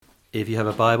If you have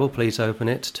a Bible, please open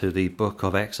it to the book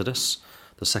of Exodus,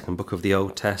 the second book of the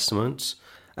Old Testament.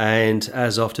 And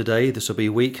as of today, this will be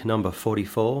week number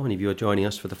 44. And if you are joining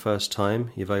us for the first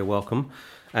time, you're very welcome.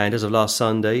 And as of last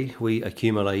Sunday, we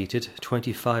accumulated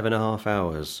 25 and a half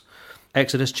hours.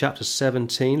 Exodus chapter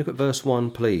 17, look at verse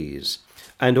 1, please.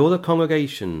 And all the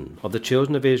congregation of the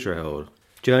children of Israel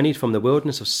journeyed from the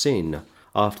wilderness of Sin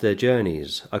after their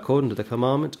journeys, according to the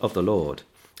commandment of the Lord,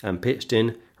 and pitched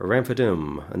in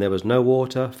Rephidim, and there was no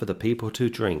water for the people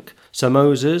to drink. So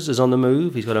Moses is on the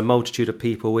move. He's got a multitude of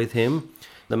people with him.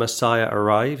 The Messiah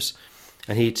arrives,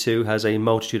 and he too has a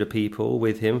multitude of people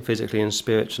with him, physically and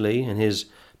spiritually, and his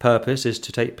purpose is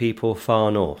to take people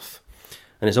far north.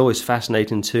 And it's always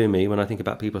fascinating to me when I think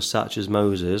about people such as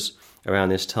Moses around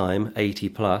this time, 80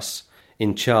 plus,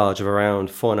 in charge of around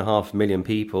 4.5 million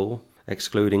people,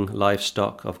 excluding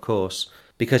livestock, of course,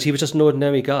 because he was just an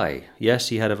ordinary guy. Yes,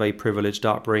 he had a very privileged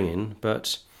upbringing,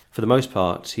 but for the most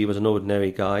part, he was an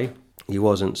ordinary guy. He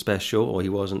wasn't special, or he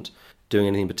wasn't doing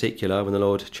anything particular when the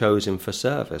Lord chose him for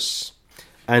service.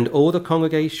 And all the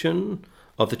congregation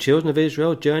of the children of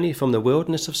Israel journeyed from the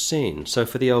wilderness of Sin. So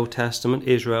for the Old Testament,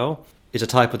 Israel is a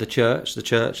type of the church. The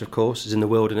church, of course, is in the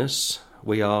wilderness.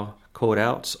 We are called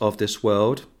out of this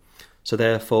world. So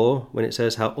therefore, when it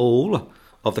says how all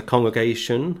of the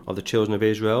congregation of the children of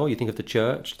Israel, you think of the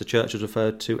church is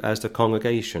referred to as the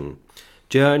congregation.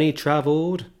 Journey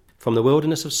travelled from the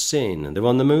wilderness of Sin. They're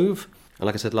on the move. And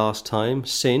like I said last time,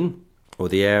 Sin, or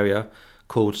the area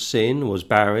called Sin, was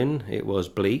barren. It was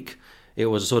bleak. It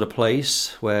was a sort of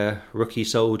place where rookie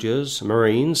soldiers,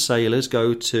 marines, sailors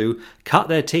go to cut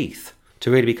their teeth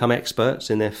to really become experts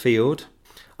in their field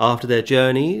after their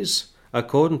journeys,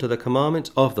 according to the commandment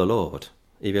of the Lord.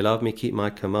 If you love me, keep my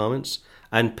commandments.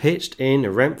 And pitched in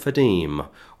Rephidim,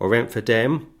 or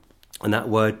Rephidim, and that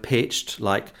word pitched,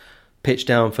 like pitch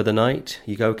down for the night.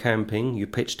 You go camping, you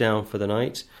pitch down for the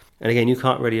night. And again, you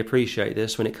can't really appreciate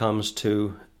this when it comes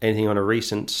to anything on a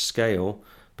recent scale,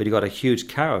 but you got a huge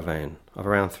caravan of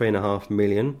around 3.5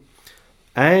 million.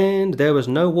 And there was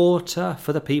no water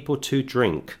for the people to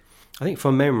drink. I think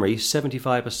from memory,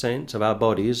 75% of our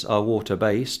bodies are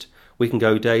water-based. We can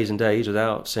go days and days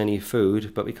without any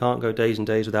food, but we can't go days and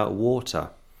days without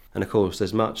water. And of course,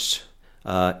 there's much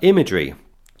imagery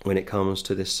when it comes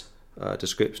to this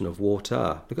description of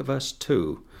water. Look at verse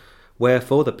 2.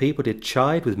 Wherefore the people did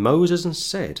chide with Moses and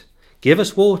said, Give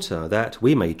us water, that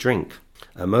we may drink.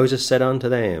 And Moses said unto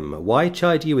them, Why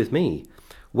chide ye with me?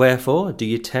 Wherefore do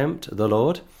ye tempt the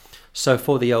Lord? So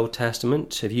for the Old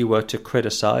Testament, if you were to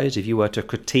criticize, if you were to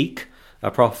critique a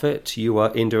prophet, you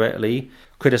are indirectly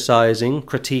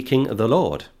critiquing the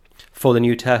Lord. For the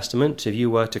New Testament, if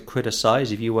you were to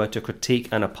criticize, if you were to critique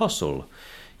an apostle,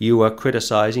 you were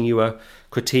critiquing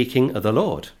the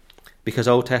Lord. Because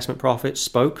Old Testament prophets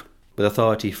spoke with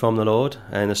authority from the Lord,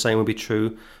 and the same will be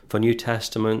true for New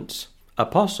Testament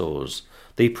apostles.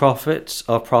 The prophets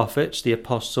of prophets, the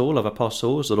apostle of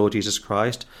apostles, the Lord Jesus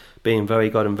Christ, being very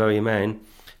God and very man,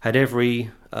 had every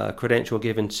credential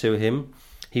given to him.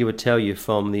 He would tell you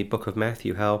from the book of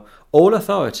Matthew how all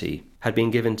authority had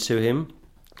been given to him,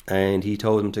 and he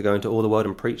told them to go into all the world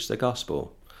and preach the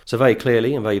gospel. So very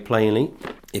clearly and very plainly,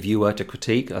 if you were to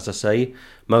critique, as I say,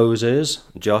 Moses,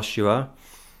 Joshua,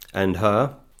 and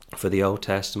her for the Old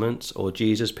Testament, or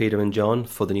Jesus, Peter, and John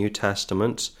for the New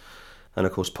Testament, and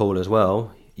of course Paul as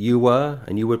well, you were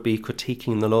and you would be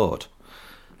critiquing the Lord.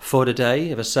 For today,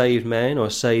 if a saved man or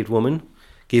a saved woman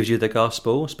gives you the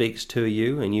gospel, speaks to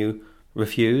you, and you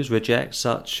reject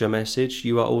such a message,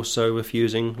 you are also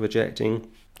rejecting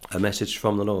a message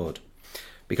from the Lord,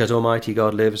 because Almighty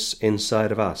God lives inside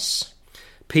of us.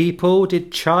 People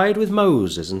did chide with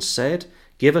Moses and said,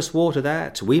 Give us water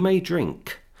that we may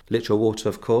drink. Literal water,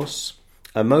 of course.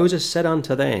 And Moses said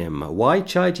unto them, Why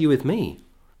chide ye with me?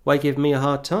 Why give me a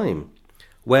hard time?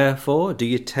 Wherefore do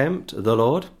you tempt the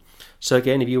Lord? So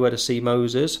again, if you were to see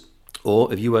Moses,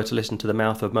 or if you were to listen to the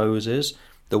mouth of Moses,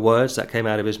 the words that came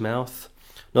out of his mouth,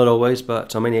 not always,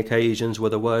 but on many occasions, were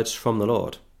the words from the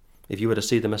Lord. If you were to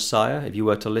see the Messiah, if you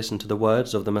were to listen to the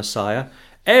words of the Messiah,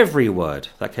 every word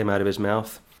that came out of his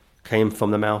mouth came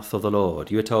from the mouth of the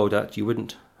Lord. You were told that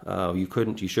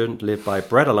you shouldn't live by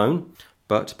bread alone,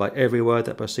 but by every word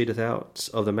that proceedeth out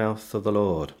of the mouth of the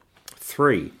Lord.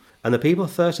 3. And the people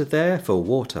thirsted there for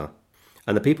water.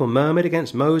 And the people murmured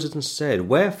against Moses and said,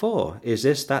 Wherefore is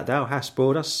this that thou hast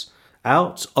brought us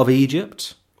out of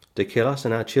Egypt, to kill us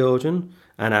and our children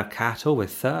and our cattle with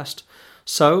thirst?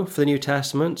 So, for the New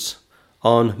Testament,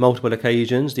 on multiple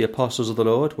occasions, the apostles of the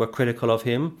Lord were critical of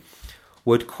him,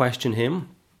 would question him.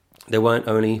 They weren't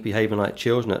only behaving like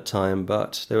children at the time,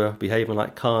 but they were behaving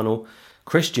like carnal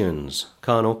Christians,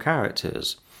 carnal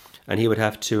characters, and he would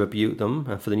have to rebuke them.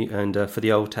 And for the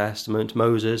Old Testament,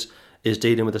 Moses is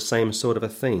dealing with the same sort of a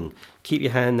thing. Keep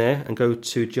your hand there and go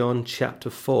to John chapter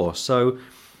 4. So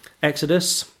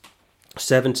Exodus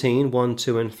 17, 1,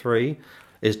 2 and 3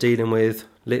 is dealing with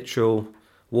literal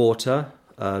water,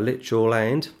 literal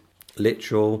land,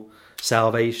 literal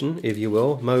salvation, if you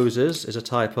will. Moses is a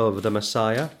type of the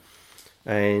Messiah.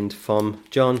 And from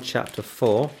John chapter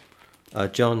 4,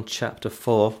 cast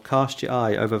your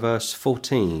eye over verse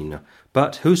 14.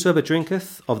 But whosoever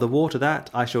drinketh of the water that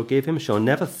I shall give him shall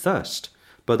never thirst,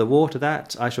 but the water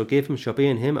that I shall give him shall be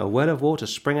in him a well of water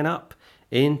springing up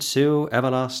into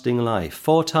everlasting life.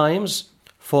 Four times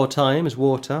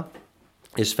water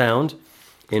is found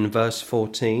in verse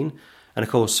 14. And of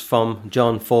course from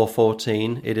John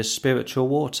 4:14 it is spiritual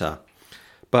water.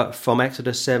 But from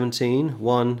Exodus 17,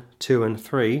 1, 2 and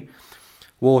 3,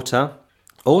 water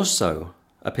also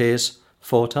appears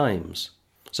 4 times.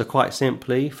 So quite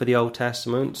simply, for the Old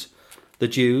Testament, the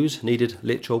Jews needed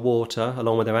literal water,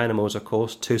 along with their animals, of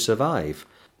course, to survive.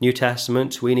 New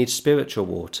Testament, we need spiritual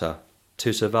water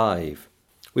to survive.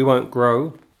 We won't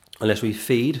grow unless we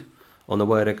feed on the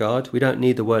Word of God. We don't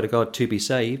need the Word of God to be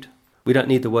saved. We don't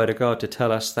need the Word of God to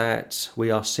tell us that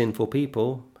we are sinful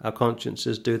people. Our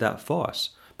consciences do that for us.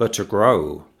 But to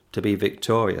grow, to be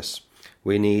victorious,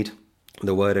 we need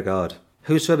the Word of God.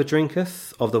 Whosoever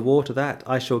drinketh of the water that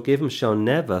I shall give him shall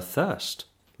never thirst,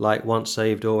 like once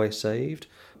saved, always saved.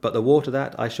 But the water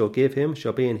that I shall give him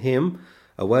shall be in him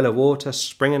a well of water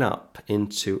springing up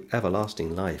into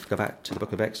everlasting life. Go back to the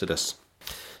book of Exodus.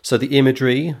 So the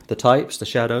imagery, the types, the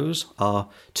shadows are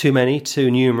too many, too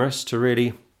numerous to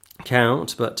really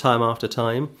count, but time after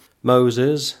time,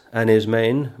 Moses and his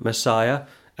men, Messiah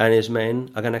and his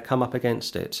men are going to come up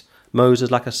against it.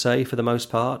 Moses, like I say, for the most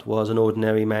part, was an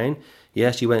ordinary man.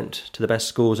 Yes, he went to the best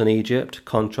schools in Egypt.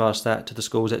 Contrast that to the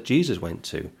schools that Jesus went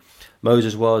to.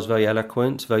 Moses was very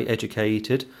eloquent, very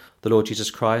educated. The Lord Jesus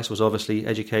Christ was obviously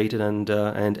educated and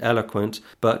eloquent,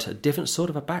 but a different sort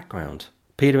of a background.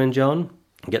 Peter and John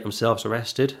get themselves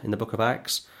arrested in the book of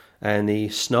Acts, and the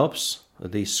snobs,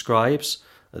 the scribes,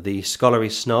 the scholarly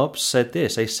snobs said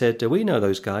this. They said, we know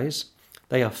those guys.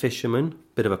 They are fishermen.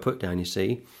 Bit of a put down, you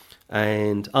see.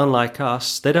 And unlike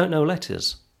us, they don't know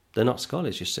letters. They're not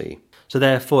scholars, you see. So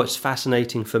therefore, it's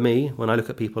fascinating for me when I look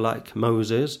at people like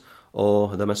Moses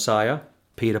or the Messiah,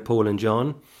 Peter, Paul and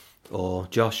John, or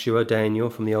Joshua, Daniel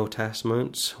from the Old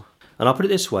Testament. And I'll put it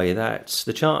this way, that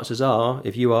the chances are,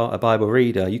 if you are a Bible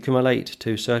reader, you can relate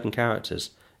to certain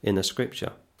characters in the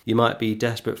Scripture. You might be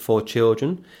desperate for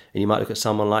children, and you might look at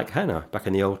someone like Hannah back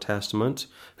in the Old Testament,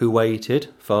 who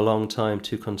waited for a long time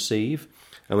to conceive.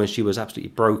 And when she was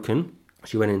absolutely broken,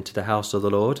 she went into the house of the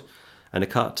Lord. And to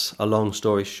cut a long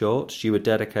story short, she would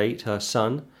dedicate her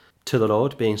son to the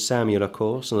Lord, being Samuel, of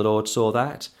course. And the Lord saw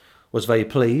that, was very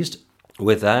pleased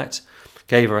with that,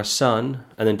 gave her a son,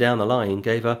 and then down the line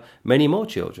gave her many more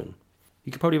children.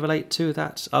 You could probably relate to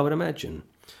that, I would imagine.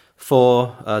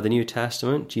 For the New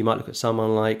Testament, you might look at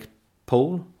someone like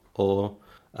Paul or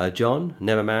John,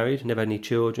 never married, never had any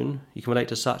children. You can relate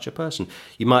to such a person.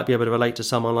 You might be able to relate to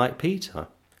someone like Peter,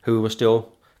 who was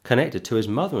still connected to his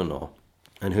mother-in-law.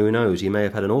 And who knows, he may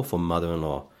have had an awful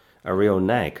mother-in-law, a real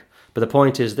nag. But the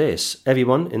point is this,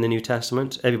 everyone in the New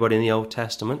Testament, everybody in the Old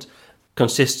Testament,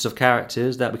 consists of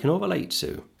characters that we can all relate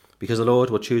to, because the Lord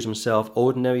will choose himself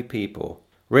ordinary people,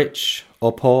 rich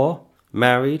or poor,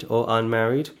 married or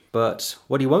unmarried. But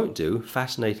what he won't do,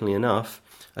 fascinatingly enough,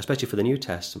 especially for the New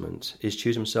Testament, is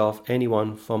choose himself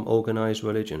anyone from organised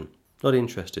religion. Not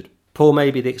interested. Paul may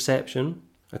be the exception.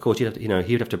 Of course, he would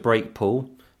have to break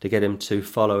Paul to get him to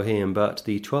follow him, but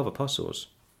the 12 apostles,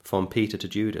 from Peter to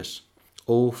Judas,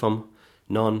 all from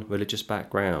non-religious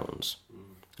backgrounds.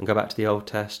 And go back to the Old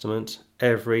Testament,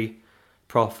 every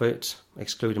prophet,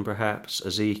 excluding perhaps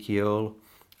Ezekiel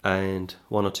and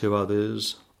one or two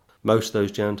others, most of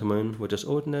those gentlemen were just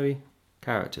ordinary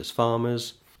characters,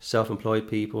 farmers, self-employed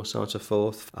people, so on and so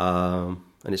forth. And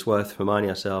it's worth reminding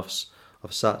ourselves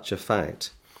of such a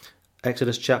fact.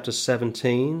 Exodus chapter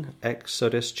 17,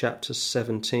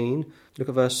 look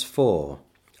at verse 4.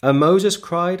 And Moses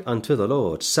cried unto the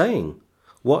Lord, saying,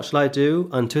 What shall I do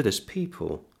unto this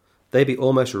people? They be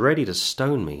almost ready to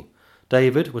stone me.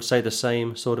 David would say the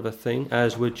same sort of a thing,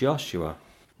 as would Joshua.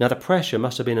 Now the pressure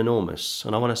must have been enormous,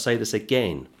 and I want to say this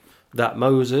again, that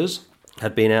Moses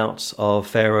had been out of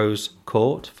Pharaoh's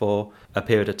court for a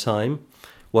period of time,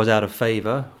 was out of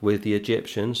favour with the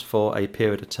Egyptians for a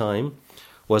period of time,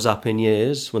 was up in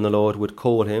years when the Lord would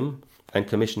call him and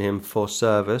commission him for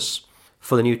service.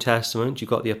 For the New Testament, you've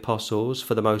got the apostles,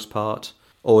 for the most part,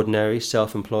 ordinary,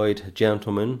 self-employed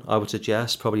gentlemen, I would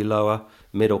suggest probably lower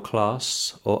middle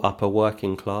class or upper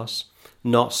working class,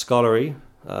 not scholarly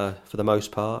for the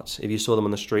most part. If you saw them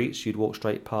on the streets, you'd walk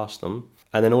straight past them.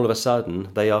 And then all of a sudden,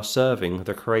 they are serving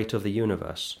the creator of the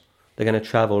universe. They're going to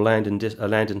travel land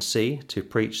and sea to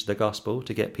preach the gospel,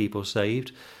 to get people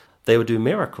saved. They would do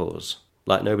miracles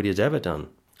like nobody has ever done.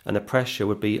 And the pressure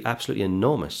would be absolutely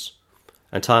enormous.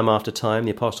 And time after time,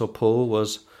 the Apostle Paul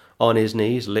was on his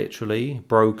knees, literally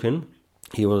broken.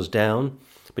 He was down,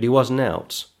 but he wasn't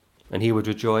out. And he would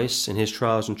rejoice in his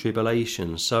trials and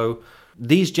tribulations. So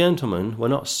these gentlemen were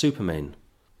not supermen.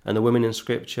 And the women in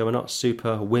Scripture were not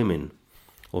super women.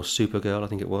 Or Supergirl, I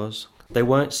think it was. They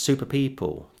weren't super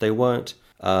people. They weren't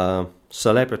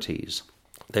celebrities.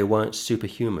 They weren't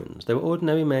superhumans. They were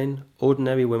ordinary men,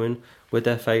 ordinary women, with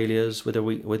their failures,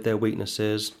 with their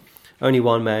weaknesses. Only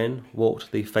one man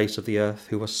walked the face of the earth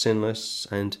who was sinless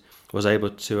and was able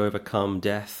to overcome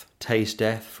death, taste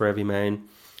death for every man,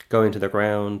 go into the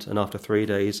ground, and after 3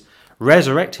 days,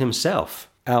 resurrect himself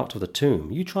out of the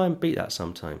tomb. You try and beat that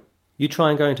sometime. You try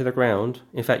and go into the ground.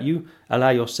 In fact, you allow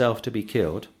yourself to be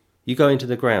killed. You go into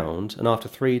the ground, and after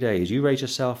 3 days, you raise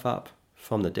yourself up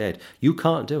from the dead. You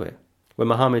can't do it. When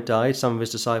Muhammad died, some of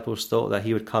his disciples thought that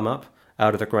he would come up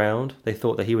out of the ground. They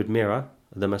thought that he would mirror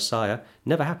the Messiah.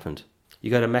 Never happened.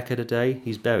 You go to Mecca today,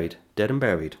 he's buried, dead and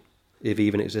buried, if he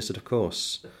even existed, of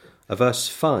course. Verse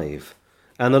 5,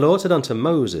 And the Lord said unto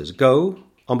Moses, Go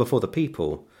on before the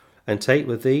people, and take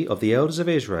with thee of the elders of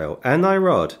Israel, and thy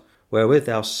rod, wherewith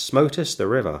thou smotest the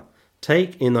river.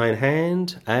 Take in thine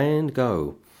hand, and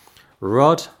go.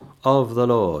 Rod of the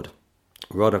Lord,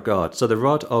 rod of God. So the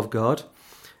rod of God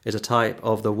is a type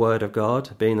of the word of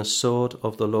God, being the sword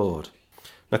of the Lord.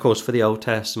 And of course, for the Old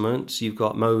Testament, you've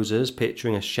got Moses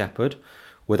picturing a shepherd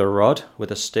with a rod,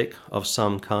 with a stick of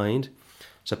some kind,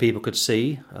 so people could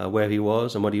see where he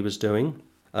was and what he was doing.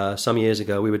 Some years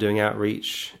ago, we were doing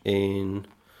outreach in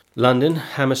London,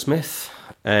 Hammersmith,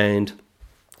 and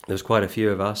there was quite a few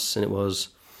of us, and it was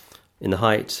in the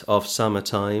height of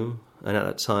summertime, and at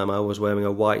that time I was wearing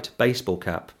a white baseball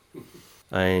cap.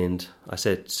 And I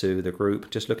said to the group,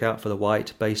 just look out for the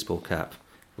white baseball cap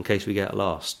in case we get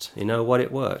lost. You know what?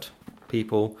 It worked.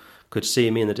 People could see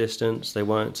me in the distance. They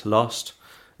weren't lost.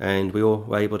 And we all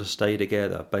were able to stay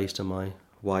together based on my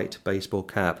white baseball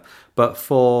cap. But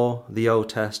for the Old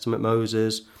Testament,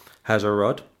 Moses has a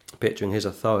rod, picturing his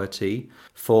authority.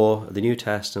 For the New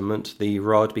Testament, the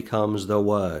rod becomes the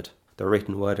word, the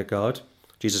written word of God.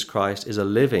 Jesus Christ is a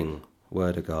living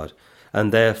word of God.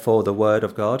 And therefore the word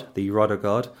of God, the rod of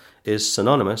God, is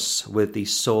synonymous with the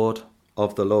sword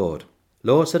of the Lord.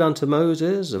 Lord said unto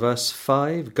Moses, verse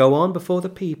 5, Go on before the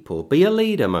people. Be a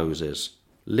leader, Moses.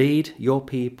 Lead your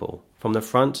people from the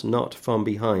front, not from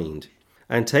behind.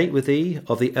 And take with thee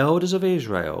of the elders of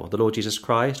Israel. The Lord Jesus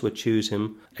Christ would choose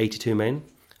him 82 men.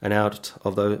 And out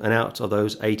of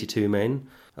those 82 men,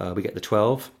 we get the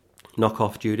 12. Knock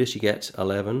off Judas, you get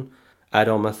 11. Add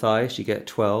on Matthias, you get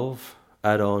 12.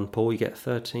 Add on Paul, you get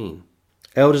 13.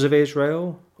 Elders of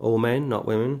Israel, all men, not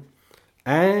women.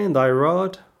 And thy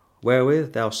rod,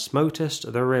 wherewith thou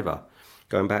smotest the river.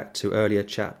 Going back to earlier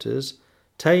chapters.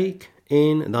 Take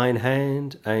in thine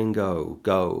hand and go.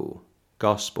 Go.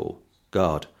 Gospel.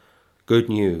 God. Good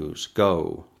news.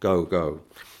 Go. Go. Go.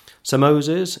 So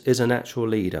Moses is a natural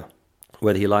leader.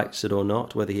 Whether he likes it or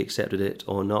not, whether he accepted it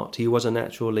or not, he was a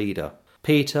natural leader.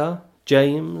 Peter,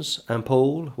 James and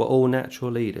Paul were all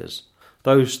natural leaders.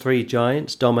 Those three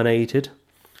giants dominated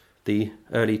the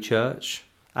early church.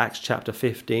 Acts chapter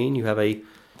 15, you have a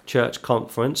church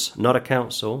conference, not a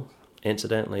council,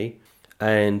 incidentally.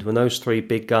 And when those three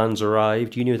big guns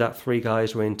arrived, you knew that three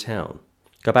guys were in town.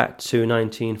 Go back to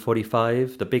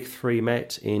 1945, the big three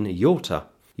met in Yalta.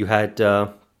 You had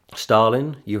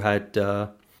Stalin, you had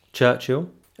Churchill,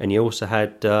 and you also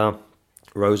had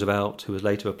Roosevelt, who was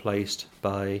later replaced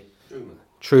by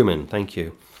Truman, thank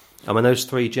you. And when those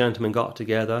three gentlemen got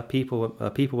together, people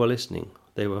were listening.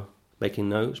 They were making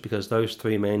notes because those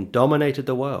three men dominated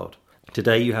the world.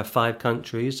 Today you have 5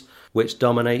 countries which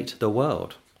dominate the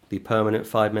world. The permanent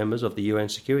 5 members of the UN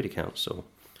Security Council.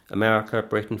 America,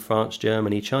 Britain, France,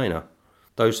 Germany, China.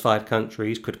 Those 5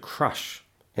 countries could crush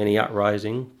any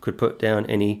uprising, could put down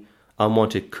any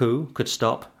unwanted coup, could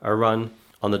stop a run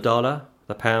on the dollar,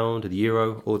 the pound, the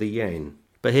euro or the yen.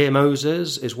 But here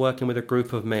Moses is working with a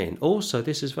group of men. Also,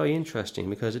 this is very interesting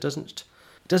because it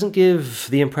doesn't give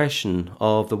the impression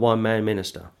of the one-man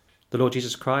minister. The Lord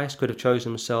Jesus Christ could have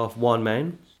chosen himself one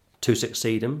man to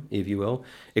succeed him, if you will.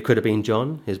 It could have been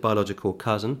John, his biological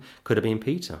cousin. Could have been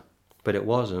Peter, but it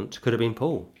wasn't. Could have been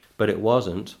Paul, but it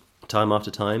wasn't. Time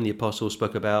after time, the apostles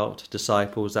spoke about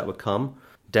disciples that would come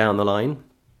down the line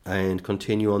and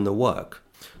continue on the work,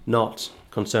 not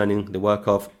concerning the work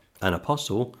of an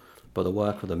apostle, but the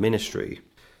work of the ministry.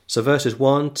 So verses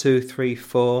 1, 2, 3,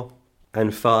 4,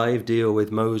 and 5 deal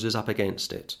with Moses up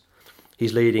against it.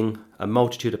 He's leading a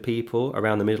multitude of people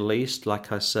around the Middle East,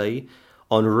 like I say,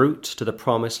 en route to the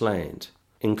promised land.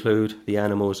 Include the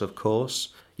animals, of course.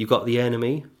 You've got the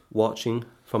enemy watching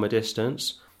from a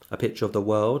distance, a picture of the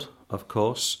world, of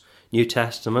course. New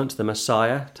Testament, the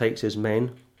Messiah takes his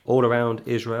men all around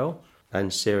Israel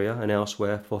and Syria and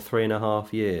elsewhere for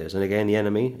 3.5 years. And again, the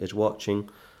enemy is watching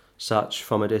such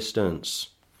from a distance.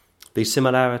 The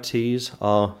similarities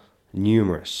are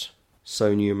numerous,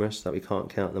 so numerous that we can't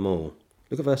count them all.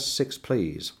 Look at verse 6,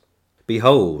 please.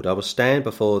 Behold, I will stand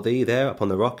before thee there upon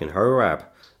the rock in Horeb,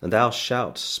 and thou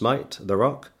shalt smite the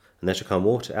rock, and there shall come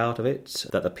water out of it,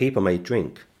 that the people may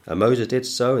drink. And Moses did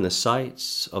so in the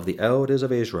sight of the elders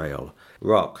of Israel.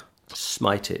 Rock,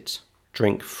 smite it,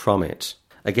 drink from it.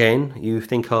 Again, you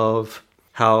think of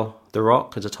how the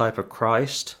rock is a type of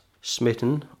Christ,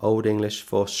 smitten, Old English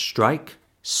for strike,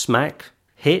 smack,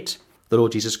 hit. The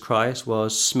Lord Jesus Christ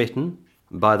was smitten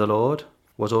by the Lord,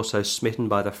 was also smitten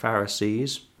by the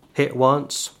Pharisees, hit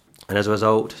once, and as a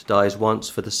result dies once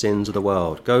for the sins of the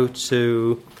world. Go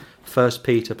to 1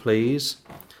 Peter, please.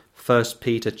 1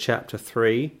 Peter chapter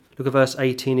 3. Look at verse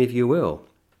 18 if you will.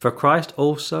 For Christ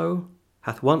also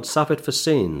hath once suffered for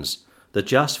sins, the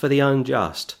just for the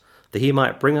unjust, that he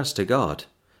might bring us to God,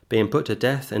 being put to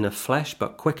death in the flesh,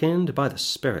 but quickened by the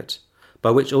Spirit,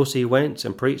 by which also he went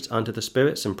and preached unto the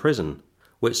spirits in prison,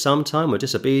 which sometime were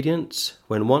disobedient,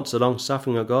 when once the long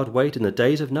suffering of God waited in the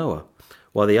days of Noah,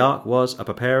 while the ark was a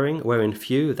preparing, wherein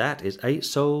few, that is 8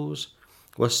 souls,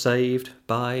 were saved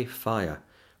by fire.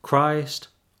 Christ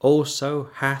also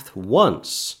hath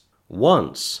once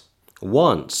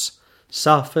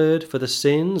suffered for the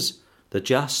sins, the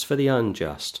just for the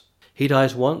unjust. He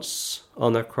dies once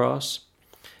on the cross.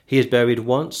 He is buried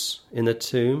once in the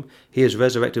tomb. He is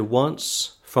resurrected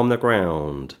once from the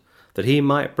ground, that he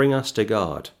might bring us to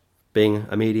God, being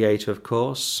a mediator, of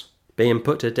course, being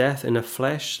put to death in the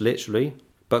flesh, literally,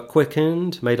 but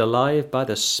quickened, made alive by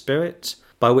the Spirit,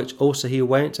 by which also he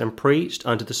went and preached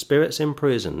unto the spirits in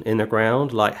prison, in the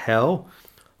ground, like hell,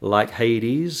 like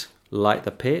Hades, like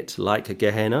the pit, like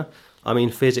Gehenna. I mean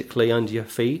physically under your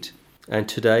feet. And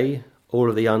today, all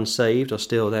of the unsaved are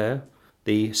still there.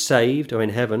 The saved are in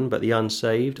heaven, but the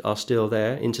unsaved are still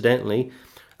there. Incidentally,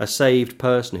 a saved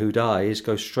person who dies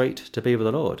goes straight to be with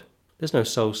the Lord. There's no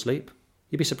soul sleep.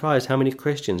 You'd be surprised how many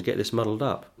Christians get this muddled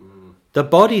up. The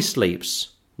body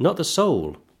sleeps, not the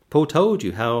soul. Paul told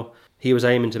you how he was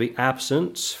aiming to be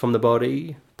absent from the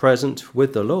body, present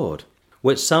with the Lord,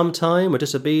 which sometime were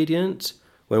disobedient,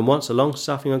 when once the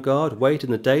long-suffering of God waited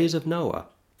in the days of Noah.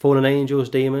 Fallen angels,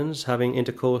 demons, having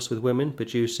intercourse with women,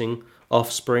 producing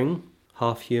offspring,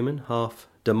 half human, half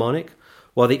demonic,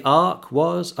 while the ark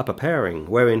was a preparing,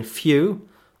 wherein few,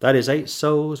 that is 8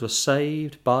 souls, were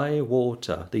saved by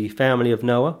water. The family of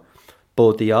Noah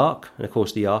board the ark, and of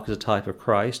course the ark is a type of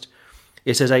Christ.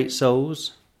 It says 8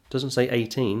 souls, doesn't say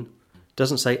 18,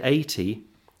 doesn't say 80,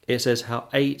 it says how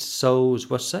 8 souls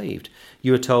were saved.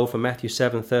 You are told from Matthew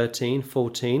 7:13,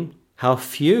 14, how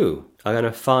few are going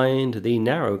to find the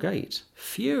narrow gate.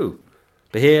 Few.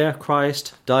 But here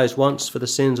Christ dies once for the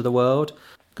sins of the world.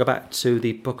 Go back to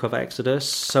the book of Exodus.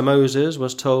 So Moses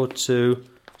was told to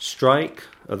strike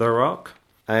the rock,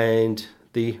 and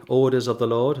the orders of the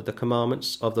Lord, the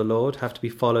commandments of the Lord, have to be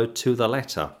followed to the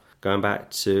letter. Going back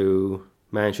to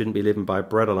man shouldn't be living by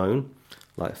bread alone,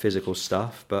 like physical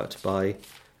stuff, but by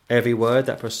every word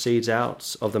that proceeds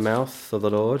out of the mouth of the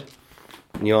Lord.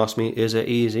 And you ask me, is it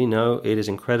easy? No, it is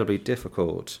incredibly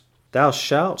difficult. Thou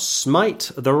shalt smite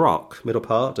the rock, middle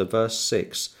part of verse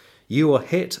 6. You will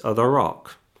hit the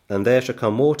rock, and there shall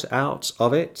come water out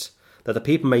of it, that the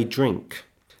people may drink.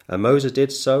 And Moses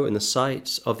did so in the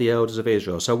sight of the elders of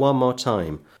Israel. So one more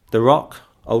time. The rock,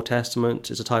 Old Testament,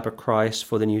 is a type of Christ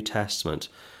for the New Testament.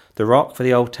 The rock for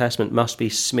the Old Testament must be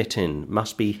smitten,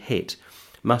 must be hit,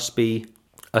 must be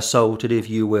assaulted, if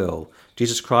you will.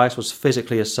 Jesus Christ was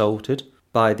physically assaulted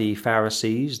by the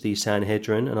Pharisees, the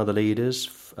Sanhedrin, and other leaders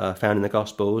found in the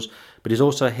Gospels, but he's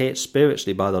also hit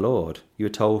spiritually by the Lord. You were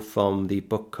told from the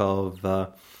book of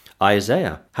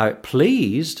Isaiah how it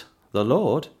pleased the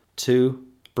Lord to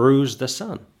bruise the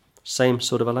Son. Same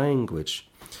sort of a language.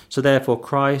 So therefore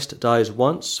Christ dies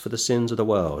once for the sins of the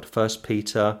world. 1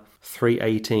 Peter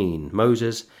 3:18.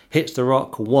 Moses hits the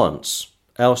rock once.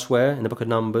 Elsewhere in the book of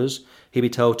Numbers, he'd be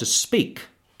told to speak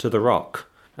to the rock.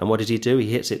 And what does he do?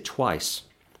 He hits it twice.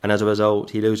 And as a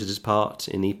result, he loses his part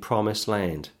in the promised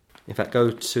land. In fact, go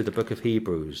to the book of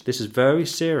Hebrews. This is very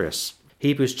serious.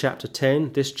 Hebrews chapter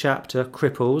 10, this chapter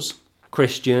cripples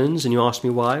Christians, and you ask me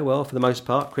why? Well, for the most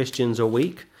part, Christians are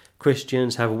weak.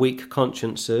 Christians have weak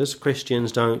consciences.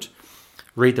 Christians don't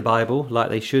read the Bible like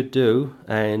they should do,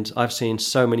 and I've seen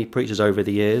so many preachers over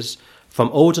the years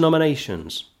from all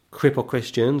denominations cripple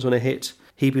Christians when they hit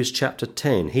Hebrews chapter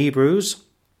 10. Hebrews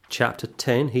chapter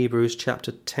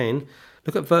 10.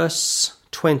 Look at verse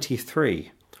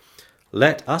 23.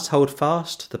 Let us hold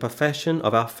fast the profession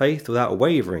of our faith without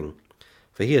wavering,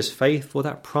 for he is faithful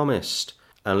that promised.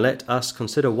 And let us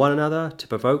consider one another to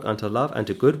provoke unto love and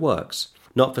to good works,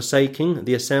 not forsaking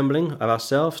the assembling of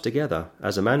ourselves together,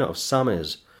 as the manner of some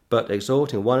is, but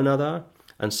exhorting one another,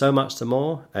 and so much the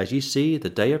more, as ye see the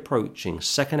day approaching,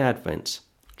 second advent,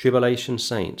 tribulation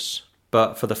saints.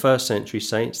 But for the first century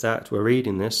saints that were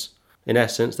reading this, in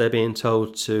essence, they're being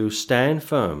told to stand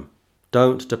firm.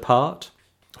 Don't depart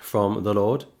from the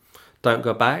Lord. Don't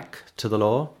go back to the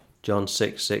law. John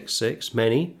 6:6.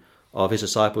 Many of his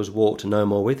disciples walked no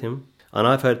more with him. And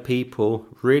I've heard people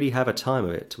really have a time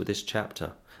of it with this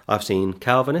chapter. I've seen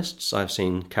Calvinists, I've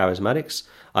seen Charismatics,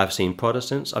 I've seen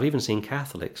Protestants, I've even seen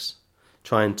Catholics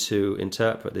trying to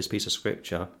interpret this piece of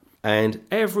scripture. And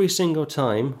every single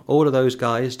time, all of those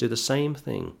guys do the same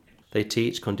thing. They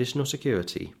teach conditional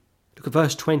security. Look at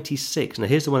verse 26. Now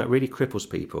here's the one that really cripples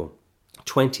people.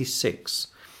 26.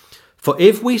 For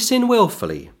if we sin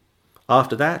wilfully,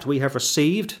 after that we have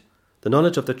received the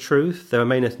knowledge of the truth, there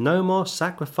remaineth no more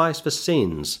sacrifice for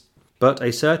sins, but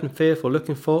a certain fearful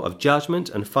looking for of judgment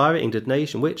and fiery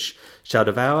indignation, which shall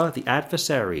devour the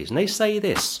adversaries. And they say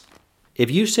this: if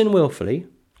you sin wilfully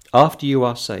after you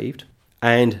are saved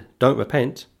and don't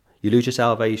repent, you lose your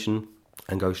salvation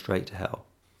and go straight to hell.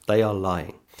 They are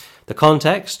lying. The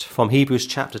context from Hebrews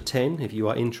chapter 10, if you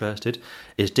are interested,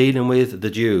 is dealing with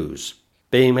the Jews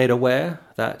being made aware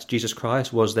that Jesus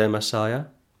Christ was their Messiah,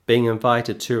 being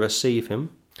invited to receive him,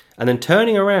 and then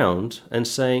turning around and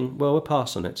saying, well, we're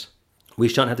past on it. We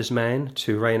shan't have this man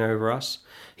to reign over us.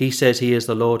 He says he is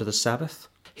the Lord of the Sabbath.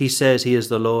 He says he is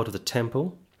the Lord of the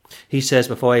temple. He says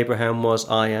before Abraham was,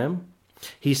 I am.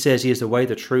 He says he is the way,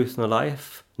 the truth, and the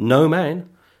life. No man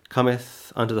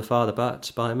cometh unto the Father but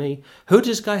by me. Who does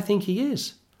this guy think he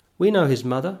is? We know his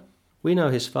mother. We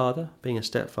know his father, being a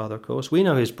stepfather, of course. We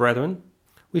know his brethren.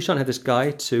 We shan't have this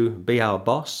guy to be our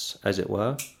boss, as it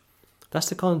were. That's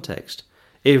the context.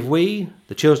 If we,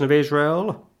 the children of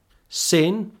Israel,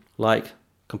 sin, like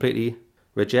completely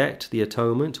reject the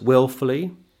atonement,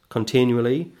 willfully,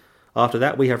 continually, after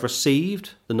that we have received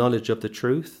the knowledge of the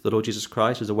truth, the Lord Jesus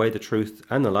Christ is the way, the truth,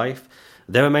 and the life,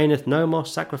 there remaineth no more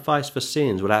sacrifice for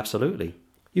sins. Well, absolutely.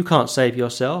 You can't save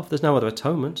yourself. There's no other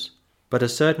atonement, but a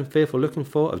certain fearful looking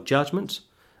for of judgment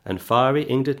and fiery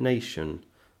indignation,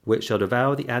 which shall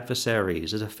devour the adversaries.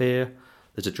 There's a fear,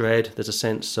 there's a dread, there's a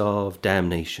sense of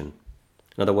damnation.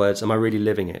 In other words, am I really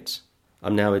living it?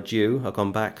 I'm now a Jew, I've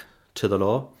gone back to the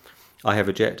law. I have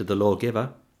rejected the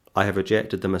lawgiver. I have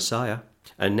rejected the Messiah.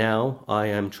 And now I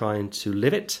am trying to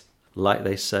live it, like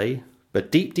they say.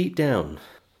 But deep, deep down,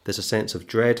 there's a sense of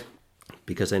dread,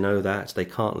 because they know that they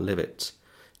can't live it.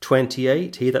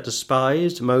 28, he that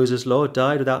despised Moses' law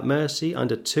died without mercy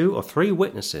under 2 or 3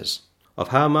 witnesses. Of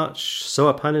how much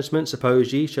sore punishment,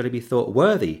 suppose ye, shall he be thought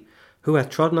worthy, who hath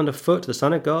trodden under foot the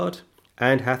Son of God,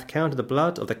 and hath counted the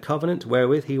blood of the covenant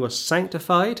wherewith he was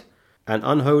sanctified, an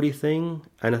unholy thing,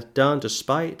 and hath done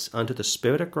despite unto the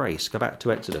Spirit of grace. Go back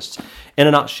to Exodus. In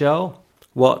a nutshell,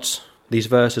 what these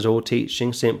verses are all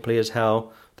teaching simply is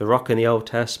how the rock in the Old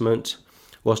Testament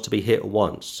was to be hit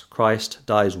once. Christ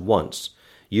dies once.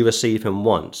 You receive him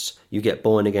once. You get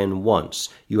born again once.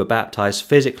 You are baptized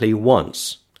physically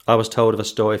once. I was told of a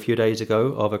story a few days ago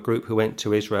of a group who went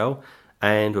to Israel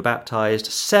and were baptized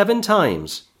 7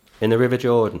 times in the River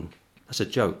Jordan. That's a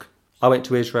joke. I went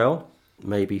to Israel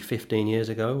maybe 15 years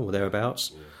ago or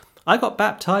thereabouts. I got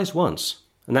baptized once,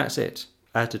 and that's it.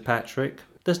 As did Patrick.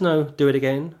 There's no do it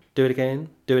again, do it again,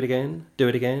 do it again, do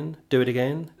it again, do it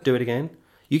again, do it again.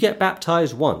 You get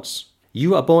baptized once.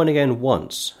 You are born again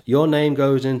once. Your name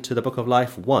goes into the book of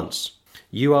life once.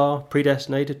 You are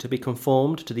predestinated to be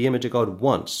conformed to the image of God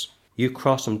once. You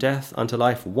cross from death unto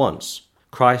life once.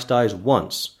 Christ dies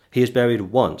once. He is buried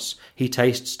once. He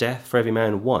tastes death for every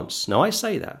man once. Now I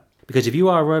say that because if you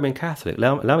are a Roman Catholic,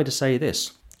 allow me to say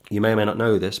this. You may or may not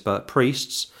know this, but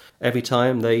priests, every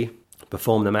time they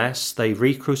perform the Mass, they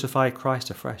re-crucify Christ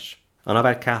afresh. And I've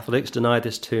had Catholics deny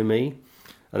this to me,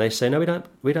 and they say, no,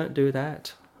 we don't do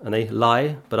that. And they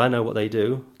lie, but I know what they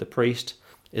do. The priest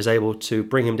is able to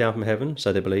bring him down from heaven,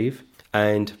 so they believe,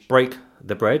 and break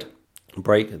the bread,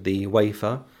 break the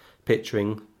wafer,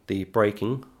 picturing the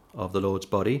breaking of the Lord's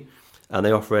body, and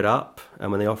they offer it up.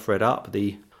 And when they offer it up,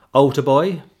 the Altar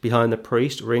boy behind the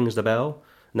priest rings the bell,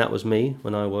 and that was me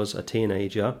when I was a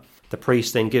teenager. The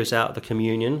priest then gives out the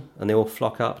communion, and they all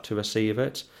flock up to receive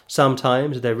it.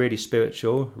 Sometimes they're really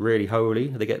spiritual, really holy.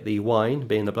 They get the wine,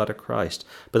 being the blood of Christ.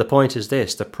 But the point is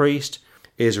this: the priest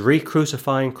is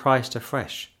re-crucifying Christ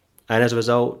afresh, and as a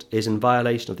result is in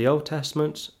violation of the Old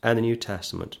Testament and the New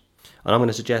Testament. And I'm going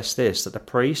to suggest this, that the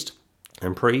priest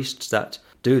and priests that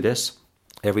do this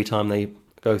every time they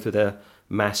go through their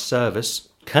mass service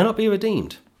cannot be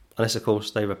redeemed, unless, of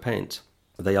course, they repent.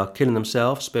 They are killing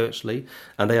themselves spiritually,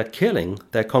 and they are killing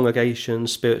their congregation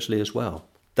spiritually as well.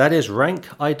 That is rank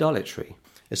idolatry.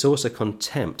 It's also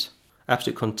contempt,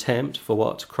 absolute contempt for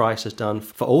what Christ has done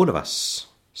for all of us.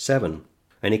 7.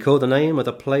 And he called the name of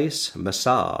the place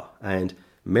Massah and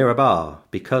Meribah,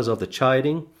 because of the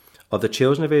chiding of the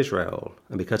children of Israel,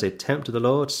 and because they tempted the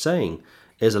Lord, saying,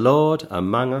 Is the Lord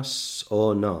among us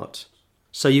or not?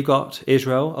 So you got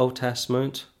Israel, Old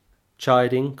Testament,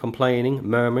 chiding, complaining,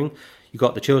 murmuring. You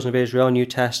got the children of Israel, New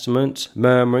Testament,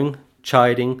 murmuring,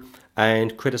 chiding,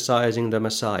 and criticizing the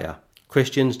Messiah.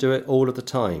 Christians do it all of the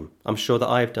time. I'm sure that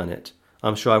I've done it.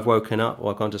 I'm sure I've woken up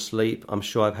or I've gone to sleep. I'm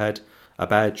sure I've had a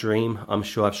bad dream. I'm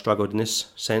sure I've struggled in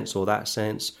this sense or that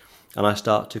sense, and I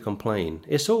start to complain.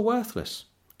 It's all worthless.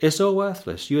 It's all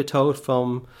worthless. You are told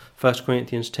from 1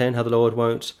 Corinthians 10 how the Lord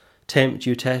won't tempt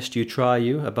you, test you, try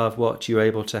you above what you're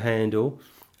able to handle,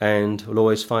 and will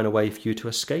always find a way for you to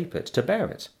escape it, to bear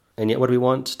it. And yet what do we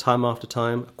want time after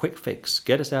time? A quick fix.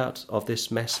 Get us out of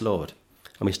this mess, Lord.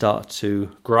 And we start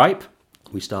to gripe.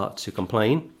 We start to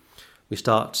complain. We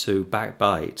start to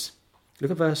backbite. Look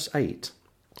at verse 8.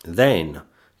 Then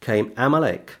came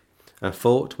Amalek and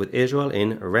fought with Israel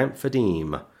in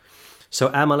Rephidim.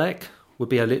 So Amalek would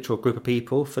be a literal group of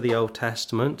people for the Old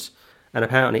Testament. And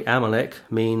apparently Amalek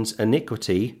means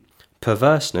iniquity,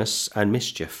 perverseness, and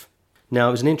mischief. Now,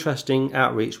 it was an interesting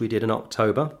outreach we did in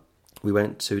October. We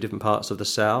went to different parts of the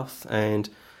south, and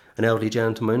an elderly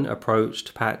gentleman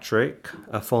approached Patrick,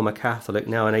 a former Catholic,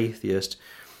 now an atheist,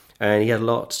 and he had a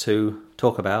lot to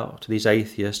talk about. These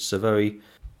atheists are very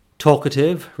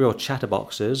talkative, real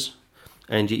chatterboxes,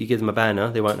 and you give them a banner,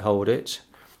 they won't hold it,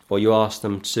 or you ask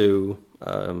them to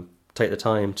take the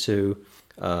time to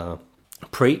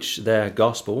preach their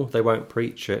gospel, they won't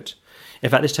preach it.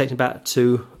 In fact, this takes me back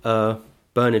to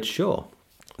Bernard Shaw,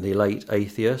 the late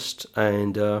atheist,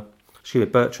 and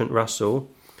Bertrand Russell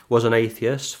was an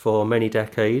atheist for many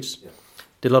decades,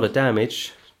 did a lot of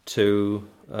damage to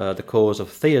the cause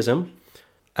of theism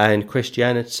and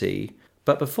Christianity,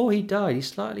 but before he died, he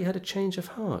slightly had a change of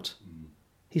heart.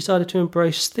 He started to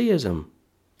embrace theism,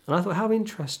 and I thought, how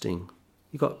interesting.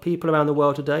 You've got people around the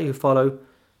world today who follow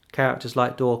characters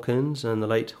like Dawkins and the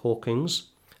late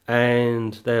Hawkins,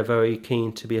 and they're very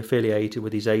keen to be affiliated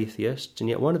with these atheists, and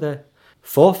yet one of their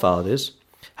forefathers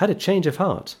had a change of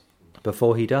heart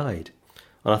before he died.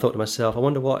 And I thought to myself, I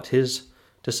wonder what his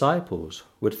disciples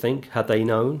would think had they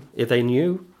known, if they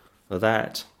knew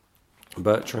that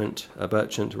Bertrand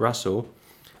Russell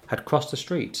had crossed the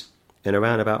street in a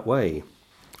roundabout way.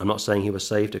 I'm not saying he was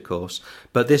saved, of course,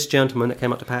 but this gentleman that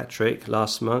came up to Patrick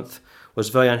last month was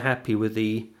very unhappy with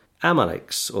the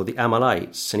Amaleks or the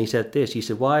Amalekites, and he said this. He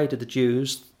said, "Why did the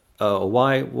Jews,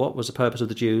 what was the purpose of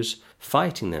the Jews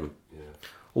fighting them? Yeah.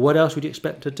 Well, what else would you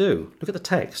expect to do? Look at the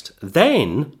text.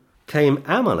 Then came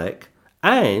Amalek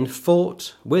and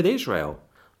fought with Israel."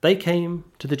 They came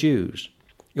to the Jews.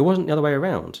 It wasn't the other way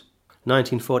around.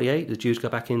 1948, the Jews go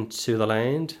back into the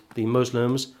land. The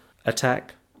Muslims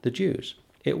attack the Jews.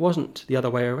 It wasn't the other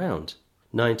way around.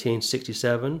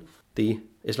 1967, the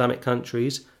Islamic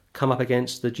countries come up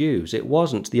against the Jews. It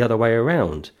wasn't the other way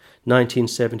around.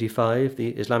 1975, the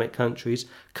Islamic countries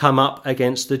come up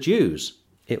against the Jews.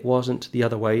 It wasn't the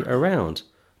other way around.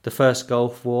 The first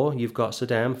Gulf War, you've got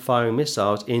Saddam firing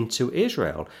missiles into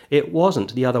Israel. It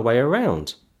wasn't the other way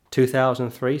around.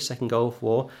 2003, Second Gulf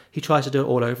War, he tries to do it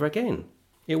all over again.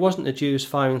 It wasn't the Jews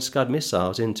firing Scud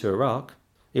missiles into Iraq.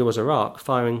 It was Iraq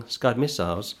firing Scud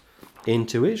missiles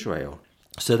into Israel.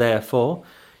 So therefore,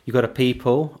 you've got a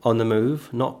people on the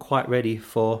move, not quite ready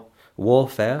for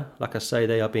warfare. Like I say,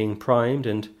 they are being primed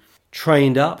and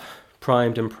trained up,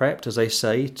 primed and prepped, as they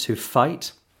say, to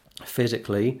fight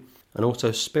physically and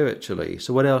also spiritually.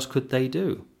 So what else could they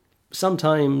do?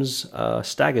 Sometimes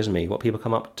staggers me what people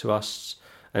come up to us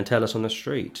and tell us on the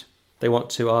street. They want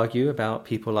to argue about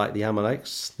people like the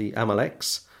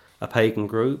Amaleks, a pagan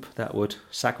group that would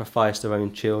sacrifice their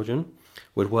own children,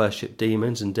 would worship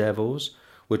demons and devils,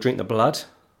 would drink the blood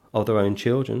of their own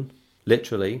children,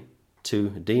 literally, to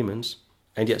demons.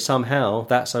 And yet somehow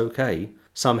that's okay.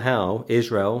 Somehow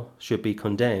Israel should be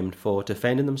condemned for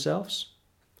defending themselves.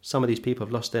 Some of these people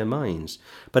have lost their minds.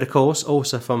 But of course,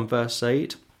 also from verse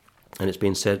 8, and it's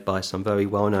been said by some very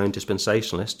well-known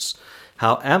dispensationalists,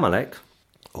 how Amalek,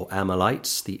 or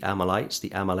Amalekites, the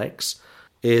Amaleks,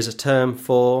 is a term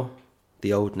for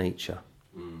the old nature,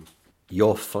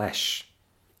 your flesh.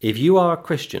 If you are a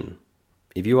Christian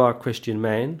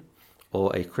man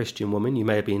or a Christian woman, you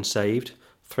may have been saved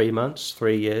 3 months,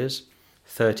 3 years,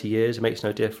 30 years, it makes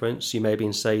no difference. You may have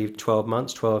been saved 12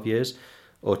 months, 12 years,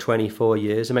 or 24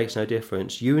 years, it makes no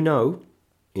difference. You know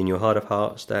in your heart of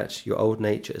hearts that your old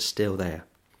nature is still there.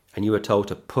 And you were told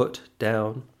to put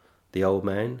down the old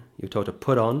man. You were told to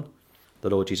put on the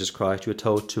Lord Jesus Christ. You were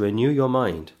told to renew your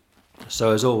mind.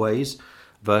 So as always,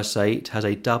 verse 8 has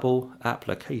a double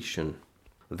application.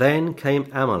 Then came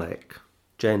Amalek,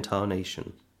 Gentile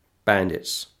nation,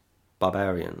 bandits,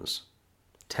 barbarians,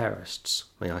 terrorists,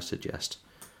 may I suggest,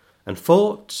 and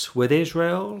fought with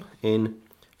Israel in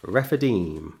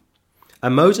Rephidim.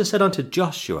 And Moses said unto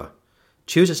Joshua,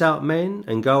 choose us out men,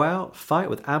 and go out, fight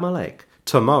with Amalek.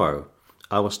 Tomorrow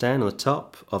I will stand on the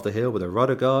top of the hill with a rod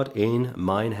of God in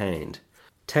mine hand.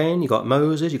 10, you got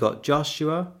Moses, you got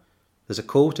Joshua. There's a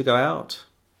call to go out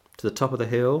to the top of the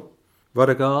hill, rod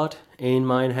of God in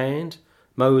mine hand.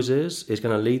 Moses is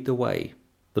going to lead the way.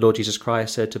 The Lord Jesus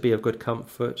Christ said to be of good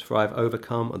comfort, for I have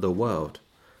overcome the world.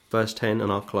 Verse 10,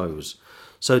 and I'll close.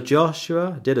 So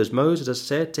Joshua did as Moses had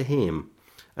said to him,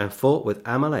 and fought with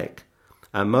Amalek.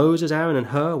 And Moses, Aaron, and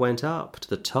Hur went up to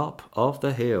the top of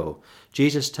the hill.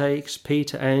 Jesus takes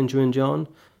Peter, Andrew, and John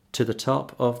to the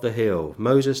top of the hill.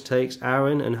 Moses takes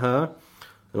Aaron and Hur,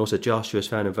 and also Joshua is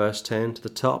found in verse 10, to the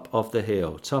top of the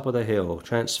hill. Top of the hill,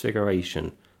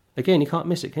 transfiguration. Again, you can't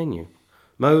miss it, can you?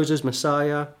 Moses,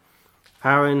 Messiah,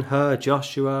 Aaron, Hur,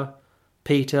 Joshua,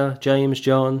 Peter, James,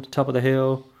 John, top of the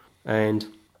hill. And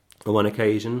on one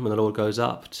occasion, when the Lord goes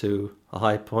up to a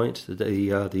high point,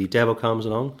 the devil comes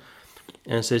along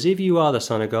and says, if you are the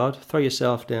Son of God, throw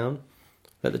yourself down.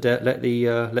 Let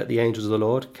the angels of the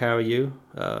Lord carry you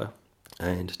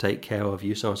and take care of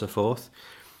you, so on and so forth.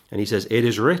 And he says, it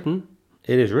is written,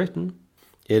 it is written,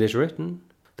 it is written,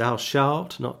 thou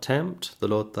shalt not tempt the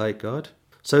Lord thy God.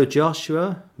 So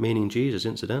Joshua, meaning Jesus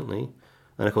incidentally,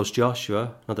 and of course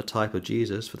Joshua, another type of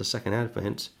Jesus for the second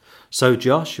advent. So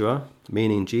Joshua,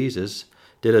 meaning Jesus,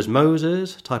 did as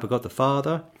Moses, type of God the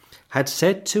Father, had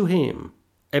said to him.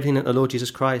 Everything that the Lord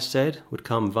Jesus Christ said would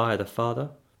come via the Father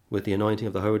with the anointing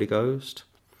of the Holy Ghost.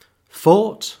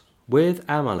 Fought with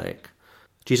Amalek.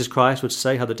 Jesus Christ would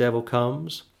say how the devil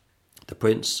comes, the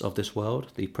prince of this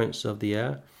world, the prince of the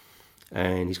air,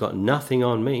 and he's got nothing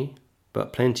on me,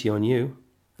 but plenty on you.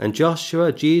 And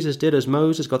Joshua, Jesus, did as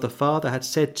Moses, God the Father, had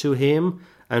said to him,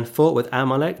 and fought with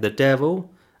Amalek, the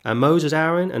devil. And Moses,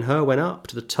 Aaron, and Hur went up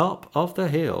to the top of the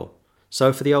hill.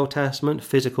 So for the Old Testament,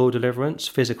 physical deliverance,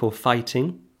 physical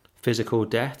fighting, physical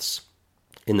deaths,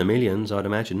 in the millions, I'd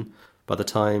imagine, by the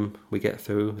time we get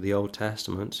through the Old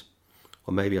Testament.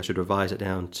 Or maybe I should revise it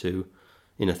down to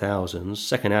in the thousands.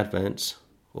 Second Advent,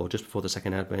 or just before the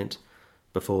Second Advent,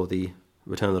 before the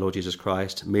return of the Lord Jesus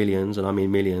Christ, millions, and I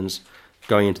mean millions,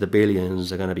 going into the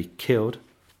billions, are going to be killed,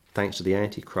 thanks to the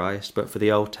Antichrist. But for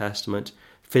the Old Testament,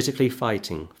 physically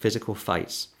fighting, physical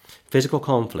fights, physical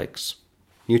conflicts.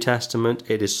 New Testament,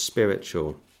 it is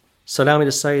spiritual. So allow me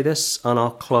to say this on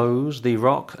our close. The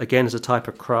rock, again, is a type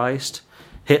of Christ.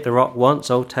 Hit the rock once,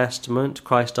 Old Testament.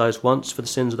 Christ dies once for the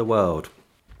sins of the world.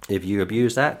 If you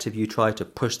abuse that, if you try to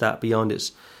push that beyond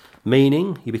its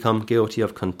meaning, you become guilty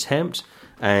of contempt.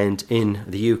 And in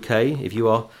the UK, if you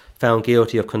are found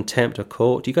guilty of contempt of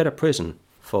court, you go to prison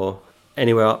for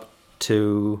anywhere up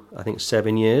to, I think,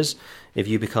 7 years. If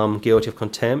you become guilty of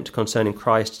contempt concerning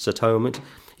Christ's atonement,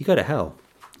 you go to hell.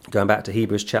 Going back to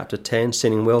Hebrews chapter 10,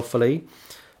 sinning willfully,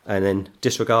 and then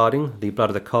disregarding the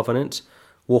blood of the covenant,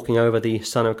 walking over the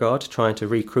Son of God, trying to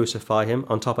re-crucify him.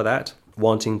 On top of that,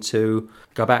 wanting to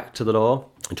go back to the law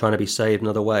and trying to be saved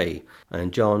another way.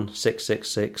 And John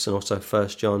 6:6 and also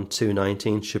 1 John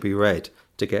 2:19 should be read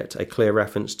to get a clear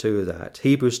reference to that.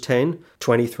 Hebrews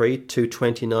 10:23 to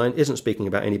 29 isn't speaking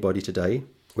about anybody today.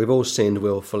 We've all sinned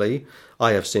willfully.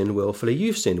 I have sinned willfully.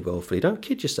 You've sinned willfully. Don't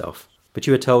kid yourself. But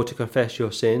you are told to confess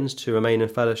your sins, to remain in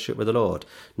fellowship with the Lord,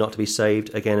 not to be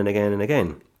saved again and again and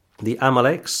again. The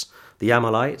Amaleks, the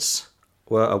Amalekites,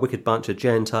 were a wicked bunch of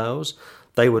Gentiles.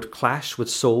 They would clash with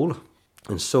Saul,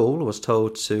 and Saul was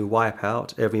told to wipe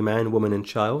out every man, woman and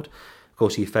child. Of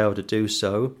course, he failed to do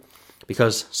so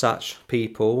because such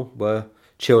people were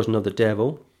children of the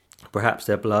devil. Perhaps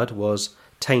their blood was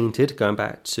tainted, going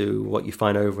back to what you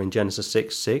find over in Genesis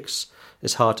 6:6.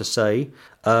 It's hard to say.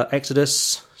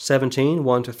 Exodus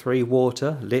 17:1-3,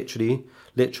 water literally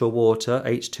literal water,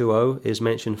 H2O, is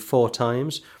mentioned 4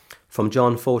 times. From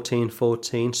John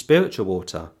 14:14, spiritual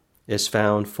water is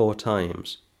found 4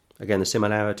 times. Again, the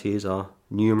similarities are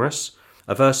numerous.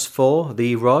 Verse 4,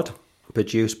 the rod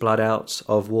produced blood out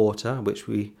of water, which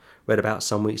we read about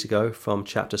some weeks ago from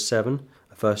chapter 7.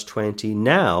 Verse 20,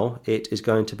 now it is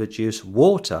going to produce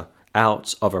water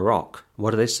out of a rock.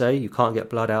 What do they say? You can't get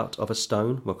blood out of a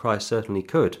stone? Well, Christ certainly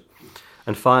could.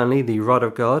 And finally, the rod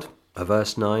of God,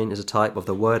 verse 9, is a type of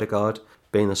the word of God,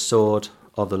 being the sword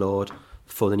of the Lord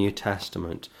for the New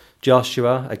Testament.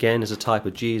 Joshua, again, is a type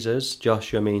of Jesus.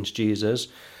 Joshua means Jesus.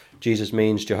 Jesus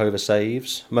means Jehovah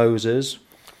saves. Moses,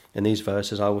 in these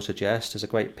verses, I will suggest, is a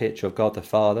great picture of God the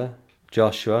Father.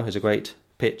 Joshua is a great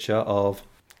picture of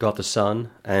God the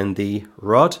Son. And the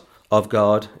rod of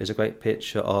God is a great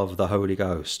picture of the Holy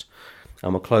Ghost.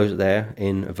 And we'll close it there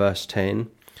in verse 10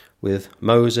 with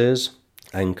Moses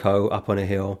and co up on a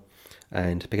hill,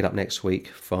 and pick it up next week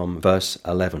from verse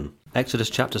 11. Exodus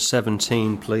chapter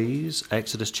 17, please.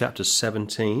 Exodus chapter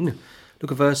 17.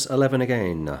 Look at verse 11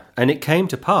 again. And it came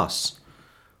to pass,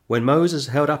 when Moses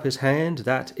held up his hand,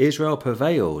 that Israel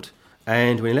prevailed,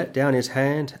 and when he let down his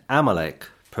hand, Amalek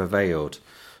prevailed.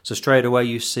 So straight away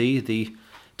you see the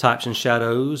types and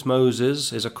shadows.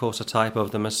 Moses is, of course, a type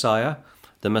of the Messiah.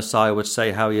 The Messiah would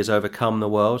say how he has overcome the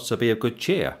world, so be of good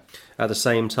cheer. At the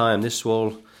same time, this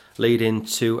will lead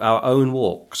into our own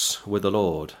walks with the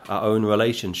Lord, our own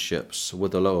relationships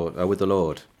with the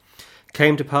Lord.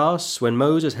 Came to pass, when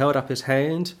Moses held up his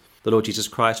hand, the Lord Jesus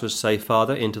Christ would say,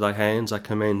 Father, into thy hands I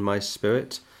commend my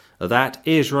spirit, that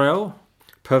Israel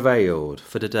prevailed.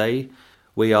 For today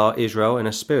we are Israel in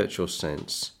a spiritual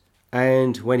sense.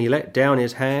 And when he let down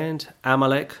his hand,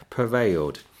 Amalek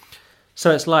prevailed.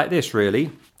 So it's like this,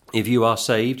 really. If you are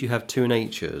saved, you have 2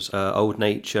 natures, old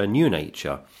nature, new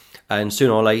nature. And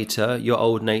sooner or later, your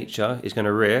old nature is going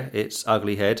to rear its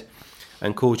ugly head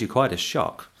and cause you quite a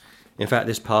shock. In fact,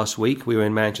 this past week, we were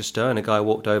in Manchester and a guy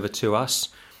walked over to us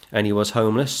and he was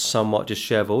homeless, somewhat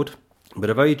dishevelled, but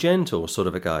a very gentle sort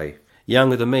of a guy,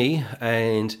 younger than me,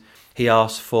 and he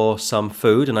asked for some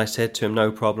food and I said to him,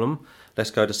 no problem,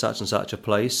 let's go to such and such a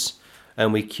place.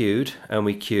 And we queued and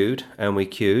we queued and we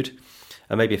queued.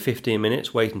 And maybe 15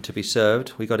 minutes waiting to be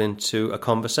served, we got into a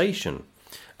conversation.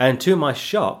 And to my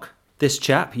shock, this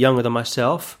chap, younger than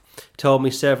myself, told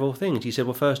me several things. He said,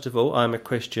 well, first of all, I'm a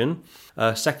Christian.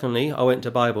 Secondly, I went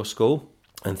to Bible school.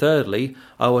 And thirdly,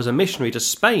 I was a missionary to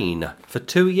Spain for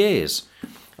 2 years.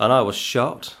 And I was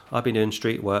shocked. I've been doing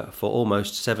street work for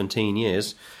almost 17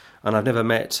 years, and I've never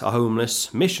met a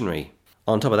homeless missionary.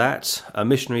 On top of that, a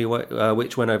missionary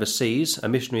which went overseas, a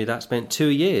missionary that spent 2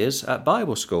 years at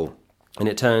Bible school. And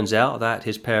it turns out that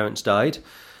his parents died,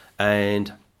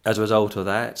 and as a result of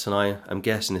that, and I am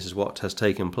guessing this is what has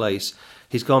taken place,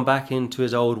 he's gone back into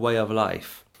his old way of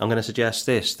life. I'm going to suggest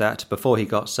this, that before he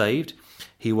got saved,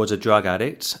 he was a drug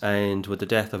addict, and with the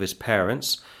death of his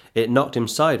parents, it knocked him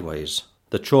sideways.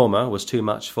 The trauma was too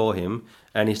much for him,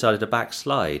 and he started to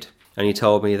backslide. And he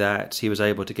told me that he was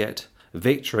able to get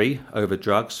victory over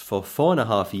drugs for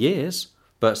 4.5 years,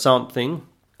 but something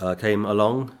came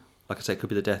along. Like I said, it could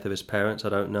be the death of his parents, I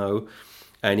don't know.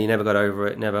 And he never got over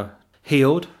it, never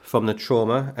healed from the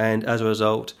trauma. And as a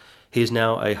result, he's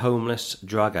now a homeless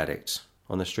drug addict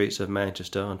on the streets of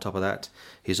Manchester. On top of that,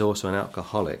 he's also an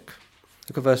alcoholic.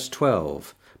 Look at verse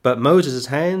 12. But Moses'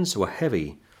 hands were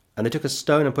heavy, and they took a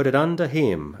stone and put it under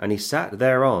him, and he sat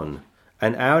thereon.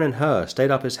 And Aaron and Hur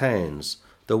stayed up his hands,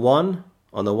 the one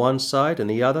on the one side and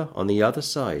the other on the other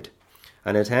side.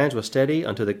 And his hands were steady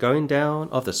unto the going down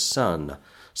of the sun.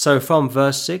 So from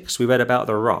verse 6, we read about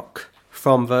the rock.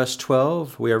 From verse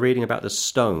 12, we are reading about the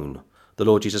stone. The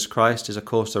Lord Jesus Christ is, of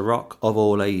course, the rock of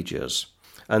all ages.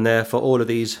 And therefore, all of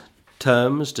these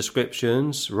terms,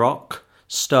 descriptions, rock,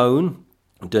 stone,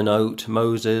 denote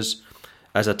Moses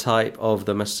as a type of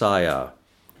the Messiah.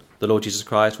 The Lord Jesus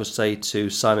Christ will say to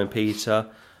Simon Peter,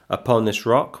 upon this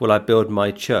rock will I build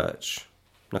my church.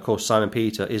 And of course, Simon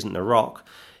Peter isn't a rock.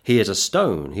 He is a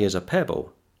stone. He is a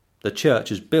pebble. The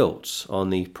church is built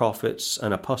on the prophets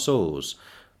and apostles,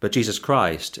 but Jesus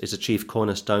Christ is the chief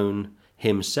cornerstone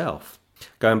himself.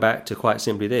 Going back to quite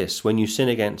simply this, when you sin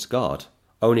against God,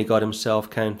 only God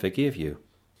himself can forgive you.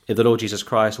 If the Lord Jesus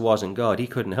Christ wasn't God, he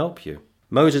couldn't help you.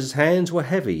 Moses' hands were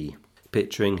heavy,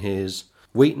 picturing his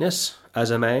weakness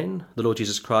as a man. The Lord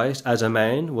Jesus Christ, as a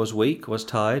man, was weak, was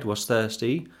tired, was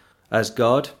thirsty. As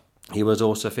God, he was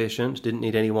all sufficient, didn't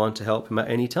need anyone to help him at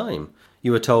any time.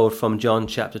 You were told from John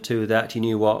chapter 2 that he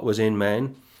knew what was in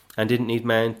man and didn't need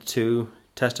man to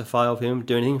testify of him,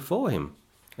 do anything for him.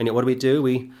 And yet what do?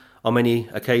 We, on many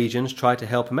occasions, try to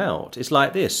help him out. It's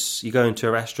like this. You go into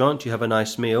a restaurant, you have a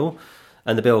nice meal,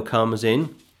 and the bill comes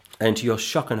in, and to your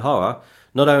shock and horror,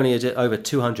 not only is it over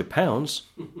 £200,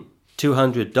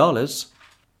 $200,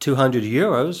 200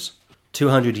 euros,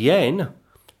 200 yen,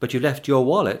 but you've left your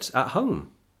wallet at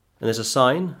home. And there's a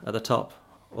sign at the top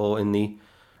or in the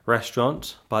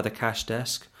restaurant by the cash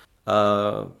desk,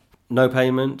 no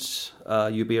payment,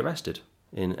 you'll be arrested,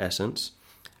 in essence.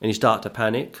 And you start to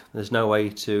panic. There's no way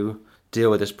to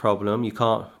deal with this problem. You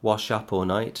can't wash up all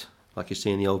night like you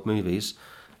see in the old movies.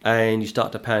 And you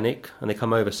start to panic, and they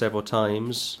come over several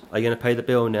times. Are you going to pay the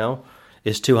bill now?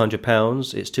 It's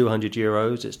 £200, it's 200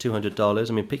 euros, it's $200.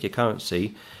 I mean, pick your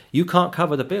currency. You can't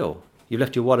cover the bill. You've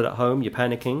left your wallet at home, you're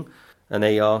panicking, and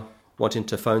they are wanting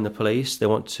to phone the police. They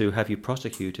want to have you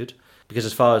prosecuted because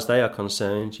as far as they are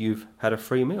concerned, you've had a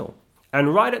free meal.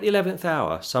 And right at the 11th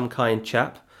hour, some kind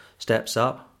chap steps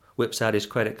up, whips out his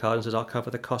credit card and says, I'll cover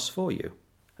the costs for you.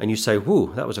 And you say,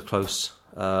 whoo, that was a close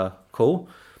call.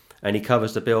 And he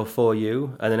covers the bill for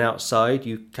you. And then outside,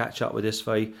 you catch up with this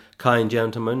very kind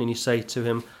gentleman and you say to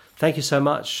him, thank you so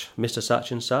much, Mr.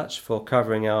 Such and Such, for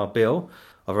covering our bill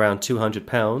of around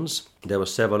 £200. There were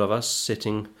several of us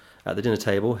sitting at the dinner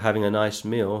table having a nice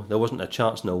meal. There wasn't a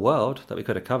chance in the world that we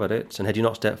could have covered it. And had you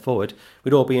not stepped forward,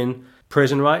 we'd all be in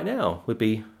prison right now. We'd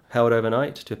be held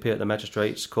overnight to appear at the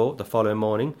magistrate's court the following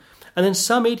morning. And then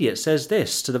some idiot says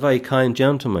this to the very kind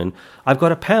gentleman, I've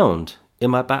got £1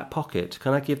 in my back pocket.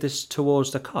 Can I give this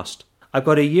towards the cost? I've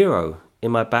got €1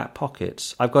 in my back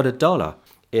pocket. I've got $1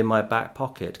 in my back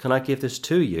pocket. Can I give this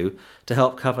to you to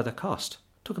help cover the cost?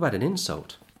 Talk about an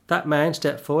insult. That man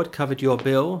stepped forward, covered your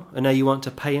bill, and now you want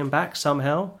to pay him back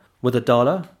somehow with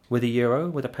 $1, with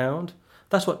 €1, with £1.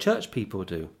 That's what church people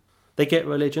do. They get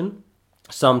religion.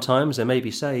 Sometimes they may be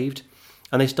saved,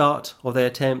 and they start or they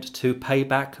attempt to pay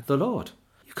back the Lord.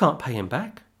 You can't pay him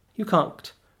back. You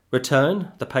can't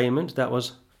return the payment that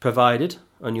was provided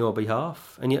on your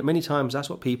behalf, and yet many times that's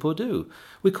what people do.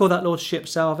 We call that lordship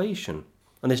salvation.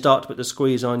 And they start to put the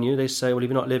squeeze on you. They say, well, if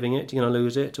you're not living it, you're going to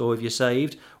lose it. Or if you're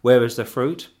saved, where is the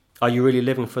fruit? Are you really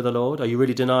living for the Lord? Are you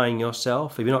really denying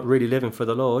yourself? If you're not really living for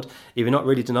the Lord, if you're not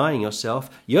really denying yourself,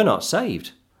 you're not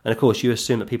saved. And of course, you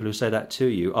assume that people who say that to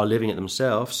you are living it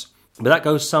themselves. But that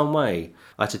goes some way,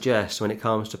 I suggest, when it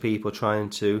comes to people trying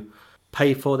to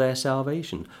pay for their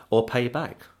salvation or pay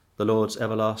back the Lord's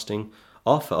everlasting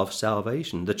offer of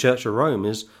salvation. The Church of Rome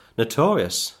is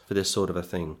notorious for this sort of a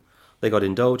thing. They got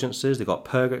indulgences, they got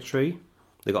purgatory,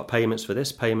 they got payments for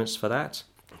this, payments for that.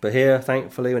 But here,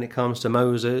 thankfully, when it comes to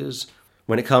Moses,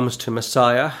 when it comes to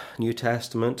Messiah, New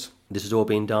Testament, this has all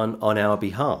been done on our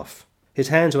behalf. His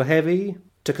hands were heavy,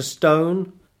 took a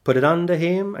stone, put it under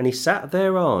him, and he sat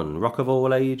thereon, Rock of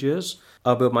all ages.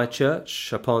 I'll build my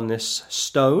church upon this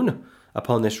stone,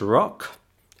 upon this rock.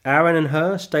 Aaron and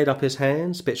Hur stayed up his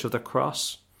hands, picture of the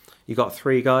cross. You got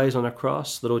 3 guys on a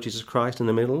cross, the Lord Jesus Christ in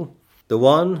the middle. The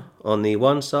one on the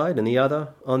one side and the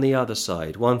other on the other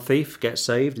side. One thief gets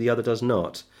saved, the other does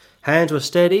not. Hands were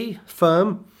steady,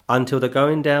 firm, until the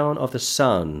going down of the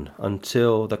sun,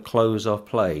 until the close of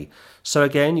play. So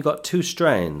again, you've got 2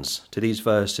 strands to these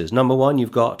verses. Number 1,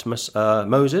 you've got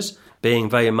Moses being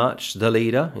very much the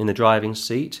leader in the driving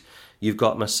seat. You've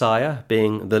got Messiah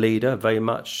being the leader very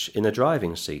much in the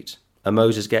driving seat. And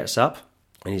Moses gets up,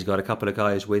 and he's got a couple of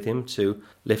guys with him to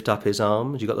lift up his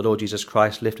arms. You've got the Lord Jesus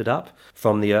Christ lifted up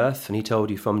from the earth, and he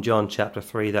told you from John chapter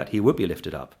 3 that he would be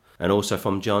lifted up. And also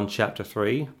from John chapter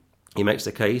 3, he makes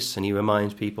the case, and he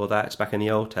reminds people that back in the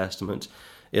Old Testament,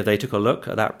 if they took a look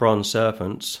at that bronze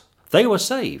serpent, they were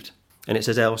saved. And it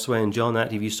says elsewhere in John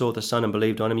that if you saw the Son and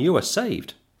believed on him, you were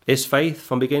saved. It's faith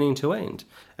from beginning to end.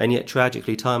 And yet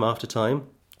tragically, time after time,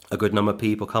 a good number of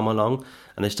people come along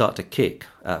and they start to kick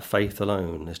at faith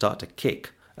alone. They start to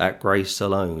kick at grace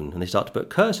alone. And they start to put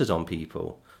curses on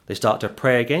people. They start to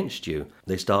pray against you.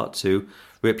 They start to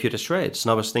rip you to shreds.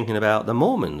 And I was thinking about the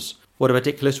Mormons. What a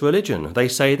ridiculous religion. They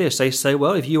say this. They say,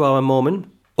 well, if you are a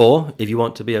Mormon, or if you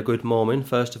want to be a good Mormon,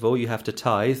 first of all, you have to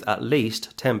tithe at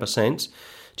least 10%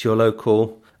 to your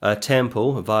local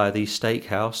temple via the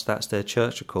steakhouse. That's their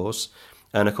church, of course.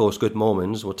 And, of course, good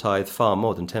Mormons will tithe far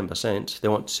more than 10%. They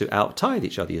want to out-tithe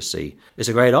each other, you see. It's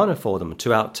a great honour for them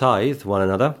to out-tithe one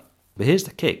another. But here's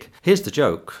the kick. Here's the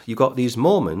joke. You've got these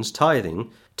Mormons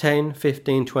tithing 10,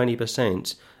 15,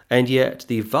 20%, and yet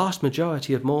the vast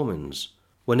majority of Mormons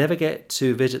will never get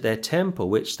to visit their temple,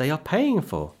 which they are paying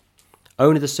for.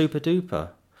 Only the super-duper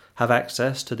have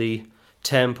access to the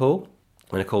temple.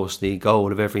 And, of course, the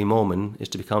goal of every Mormon is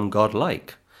to become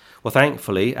God-like. Well,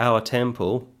 thankfully, our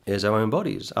temple is our own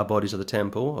bodies. Our bodies are the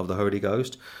temple of the Holy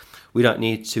Ghost. We don't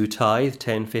need to tithe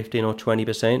 10, 15 or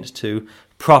 20% to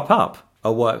prop up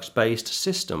a works-based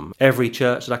system. Every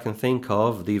church that I can think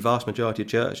of, the vast majority of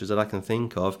churches that I can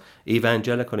think of,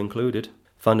 evangelical included,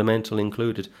 fundamental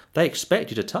included, they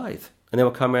expect you to tithe. And they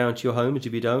will come around to your homes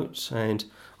if you don't. And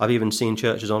I've even seen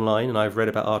churches online, and I've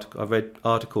read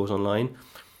articles online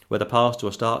where the pastor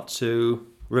will start to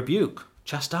rebuke,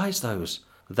 chastise those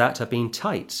that have been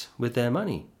tight with their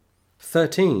money.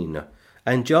 13.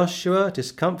 And Joshua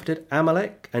discomfited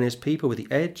Amalek and his people with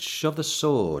the edge of the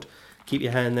sword. Keep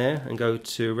your hand there and go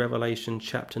to Revelation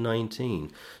chapter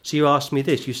 19. So you asked me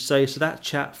this. You say, so that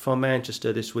chap from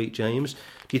Manchester this week, James,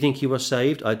 do you think he was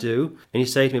saved? I do. And you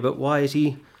say to me, but why is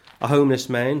he a homeless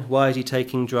man? Why is he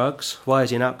taking drugs? Why is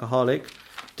he an alcoholic?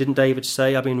 Didn't David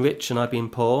say, I've been rich and I've been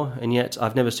poor, and yet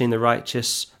I've never seen the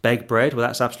righteous beg bread? Well,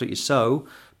 that's absolutely so.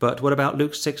 But what about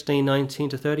Luke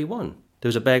 16:19-31? There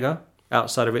was a beggar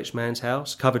outside a rich man's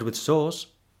house, covered with sores.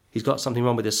 He's got something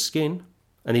wrong with his skin.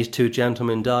 And these two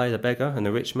gentlemen die, the beggar and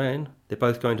the rich man. They're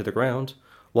both going to the ground.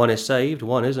 One is saved,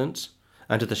 one isn't.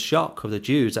 And to the shock of the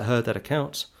Jews that heard that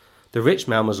account, the rich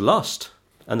man was lost,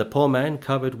 and the poor man,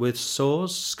 covered with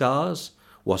sores, scars,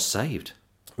 was saved.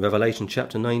 Revelation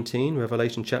chapter 19,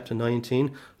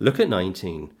 look at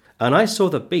 19. And I saw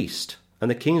the beast, and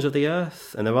the kings of the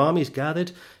earth, and their armies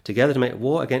gathered together to make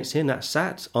war against him that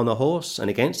sat on the horse, and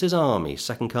against his army,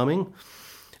 second coming.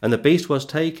 And the beast was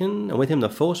taken, and with him the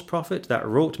false prophet that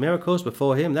wrought miracles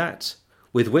before him, that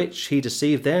with which he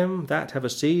deceived them that have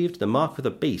received the mark of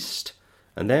the beast,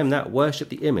 and them that worship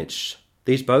the image.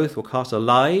 These both were cast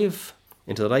alive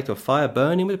into the lake of fire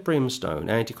burning with brimstone,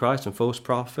 Antichrist and false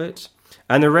prophet.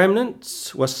 And the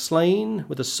remnant was slain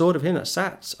with the sword of him that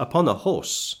sat upon the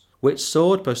horse, which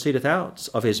sword proceedeth out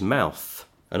of his mouth,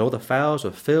 and all the fowls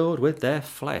were filled with their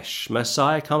flesh.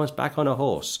 Messiah comes back on a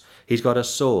horse. He's got a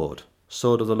sword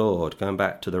of the Lord, going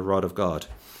back to the rod of God.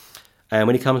 And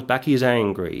when he comes back, he's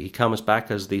angry. He comes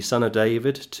back as the son of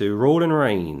David to rule and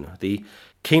reign, the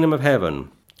kingdom of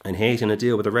heaven. And here he's going to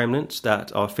deal with the remnants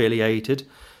that are affiliated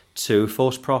to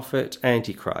false prophet,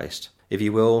 Antichrist, if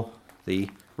you will, the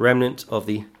remnant of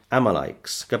the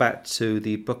Amalekites. Go back to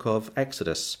the book of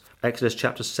Exodus. Exodus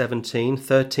chapter 17,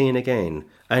 13 again.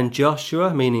 And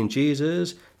Joshua, meaning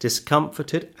Jesus,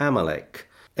 discomfited Amalek,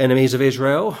 enemies of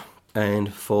Israel,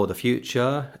 and for the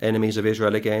future, enemies of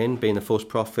Israel again, being the false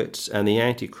prophets and the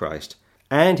Antichrist,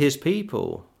 and his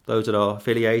people, those that are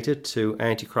affiliated to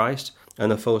Antichrist and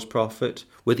the false prophet,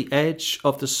 with the edge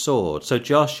of the sword. So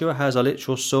Joshua has a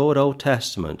literal sword, Old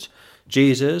Testament.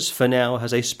 Jesus, for now,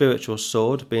 has a spiritual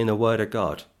sword, being the Word of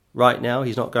God. Right now,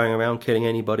 he's not going around killing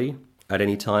anybody at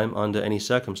any time under any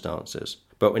circumstances.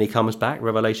 But when he comes back,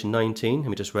 Revelation 19, and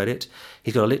we just read it,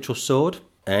 he's got a literal sword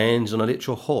and he's on a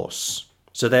literal horse.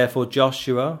 So therefore,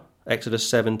 Joshua, Exodus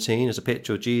 17, is a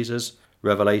picture of Jesus,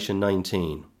 Revelation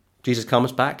 19. Jesus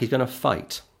comes back, he's going to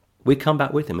fight. We come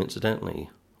back with him, incidentally,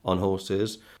 on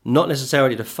horses. Not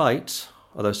necessarily to fight,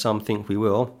 although some think we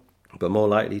will, but more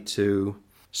likely to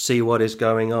see what is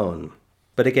going on.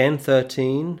 But again,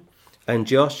 13, and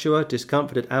Joshua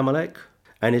discomfited Amalek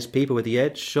and his people with the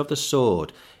edge of the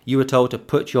sword. You were told to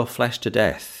put your flesh to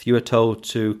death. You were told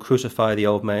to crucify the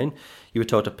old man. You were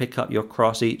told to pick up your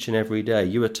cross each and every day.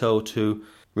 You were told to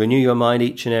renew your mind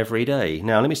each and every day.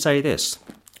 Now, let me say this.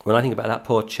 When I think about that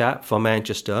poor chap from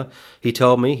Manchester, he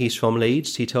told me he's from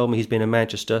Leeds. He told me he's been in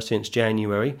Manchester since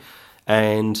January.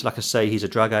 And like I say, he's a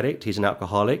drug addict. He's an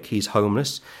alcoholic. He's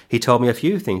homeless. He told me a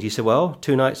few things. He said, well,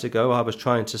 2 nights ago, I was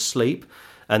trying to sleep,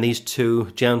 and these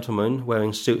 2 gentlemen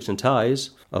wearing suits and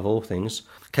ties, of all things,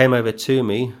 came over to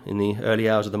me in the early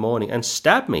hours of the morning and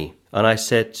stabbed me. And I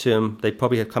said to him, they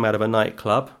probably had come out of a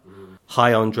nightclub,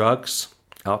 high on drugs,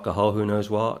 alcohol, who knows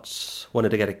what, wanted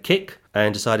to get a kick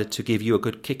and decided to give you a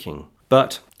good kicking.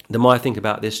 But the more I think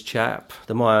about this chap,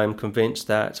 the more I'm convinced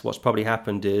that what's probably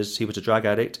happened is he was a drug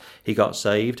addict, he got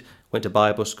saved, went to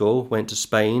Bible school, went to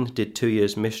Spain, did 2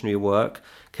 years missionary work,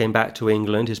 came back to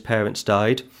England, his parents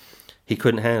died. He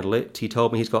couldn't handle it. He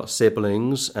told me he's got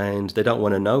siblings and they don't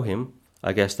want to know him.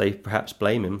 I guess they perhaps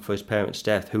blame him for his parents'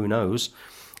 death, who knows.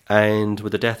 And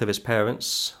with the death of his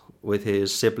parents, with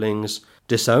his siblings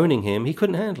disowning him, he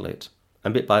couldn't handle it.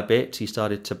 And bit by bit, he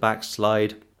started to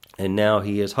backslide, and now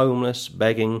he is homeless,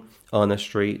 begging on the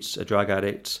streets, a drug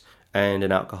addict, and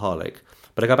an alcoholic.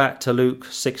 But I go back to Luke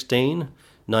 16,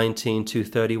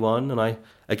 19-31, and I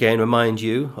again remind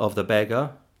you of the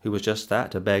beggar, who was just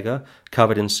that, a beggar,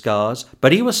 covered in scars,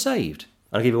 but he was saved.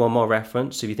 I'll give you one more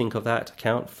reference, if you think of that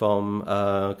account from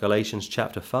Galatians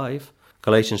chapter 5.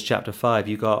 Galatians chapter 5,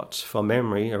 you got, from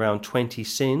memory, around 20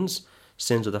 sins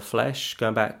of the flesh,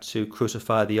 going back to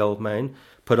crucify the old man,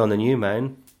 put on the new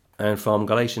man. And from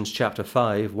Galatians chapter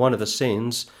 5, one of the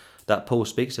sins that Paul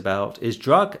speaks about is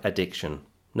drug addiction.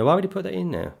 Now, why would he put that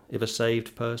in there if a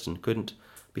saved person couldn't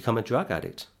become a drug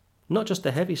addict? Not just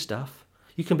the heavy stuff.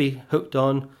 You can be hooked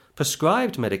on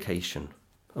prescribed medication.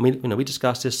 I mean, we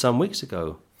discussed this some weeks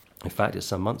ago. In fact, it's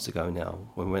some months ago now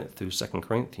when we went through 2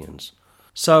 Corinthians.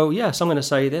 So, yes, I'm going to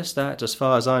say this, that as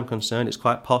far as I'm concerned, it's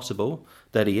quite possible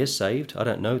that he is saved. I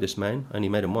don't know this man, I only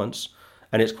met him once.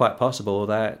 And it's quite possible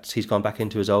that he's gone back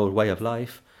into his old way of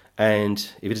life. And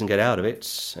if he doesn't get out of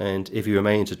it, and if he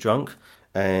remains a drunk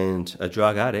and a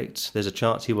drug addict, there's a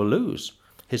chance he will lose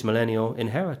his millennial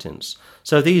inheritance.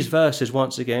 So these verses,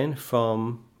 once again,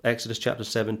 from Exodus chapter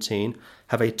 17,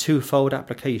 have a twofold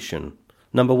application.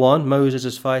 Number one, Moses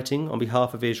is fighting on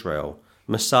behalf of Israel.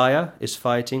 Messiah is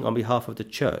fighting on behalf of the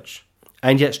church.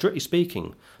 And yet, strictly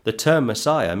speaking, the term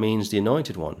Messiah means the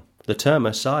anointed one. The term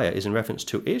Messiah is in reference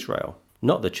to Israel,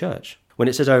 not the church. When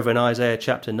it says over in Isaiah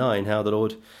chapter 9 how the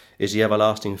Lord is the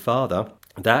everlasting Father,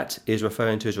 that is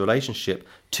referring to his relationship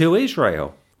to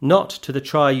Israel, not to the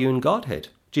triune Godhead.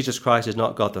 Jesus Christ is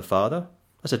not God the Father.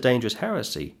 That's a dangerous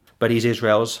heresy. But he's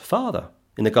Israel's father.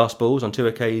 In the Gospels, on 2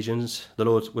 occasions, the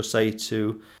Lord would say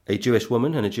to a Jewish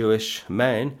woman and a Jewish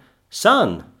man,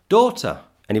 son, daughter.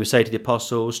 And he would say to the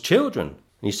apostles, children. And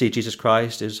you see Jesus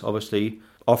Christ is obviously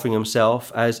offering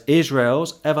himself as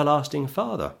Israel's everlasting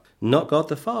Father, not God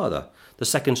the Father. The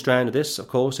second strand of this, of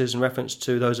course, is in reference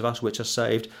to those of us which are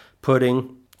saved,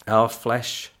 putting our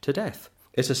flesh to death.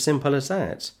 It's as simple as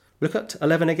that. Look at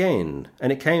 11 again.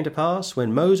 And it came to pass,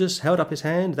 when Moses held up his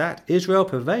hand, that Israel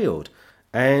prevailed.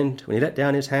 And when he let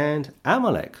down his hand,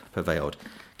 Amalek prevailed.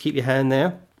 Keep your hand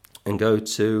there and go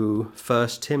to 1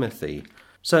 Timothy.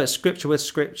 So it's scripture with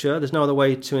scripture. There's no other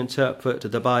way to interpret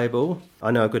the Bible.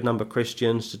 I know a good number of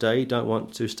Christians today don't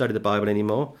want to study the Bible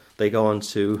anymore. They go on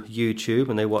to YouTube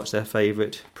and they watch their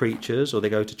favourite preachers, or they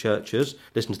go to churches,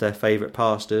 listen to their favourite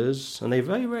pastors, and they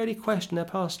very rarely question their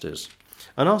pastors.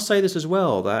 And I'll say this as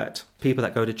well, that people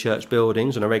that go to church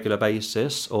buildings on a regular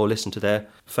basis or listen to their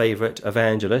favourite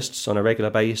evangelists on a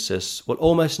regular basis will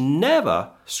almost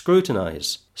never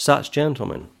scrutinise such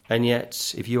gentlemen. And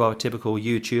yet, if you are a typical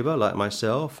YouTuber like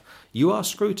myself, you are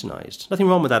scrutinised. Nothing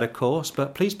wrong with that, of course,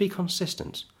 but please be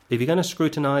consistent. If you're going to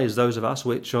scrutinise those of us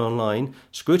which are online,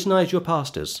 scrutinise your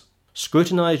pastors,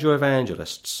 scrutinise your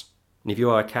evangelists. And if you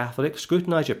are a Catholic,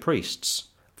 scrutinise your priests.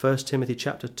 1 Timothy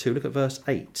chapter 2, look at verse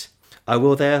 8. I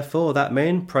will therefore that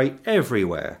men pray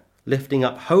everywhere, lifting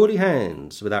up holy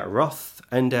hands without wrath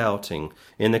and doubting.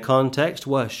 In the context,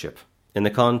 worship. In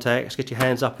the context, get your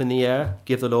hands up in the air,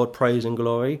 give the Lord praise and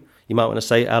glory. You might want to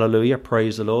say hallelujah,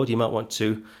 praise the Lord. You might want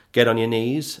to get on your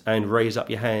knees and raise up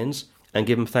your hands and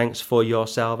give him thanks for your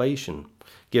salvation.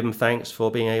 Give him thanks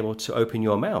for being able to open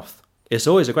your mouth. It's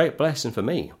always a great blessing for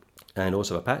me, and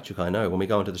also for Patrick, I know, when we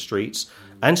go into the streets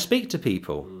and speak to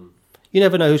people. You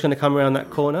never know who's going to come around that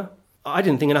corner. I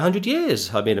didn't think in 100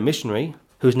 years I'd been a missionary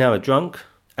who's now a drunk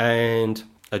and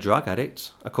a drug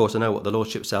addict. Of course, I know what the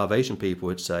Lordship Salvation people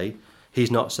would say.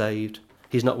 He's not saved.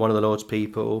 He's not one of the Lord's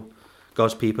people.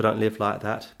 God's people don't live like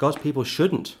that. God's people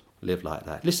shouldn't live like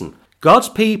that. Listen, God's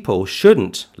people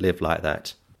shouldn't live like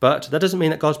that. But that doesn't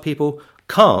mean that God's people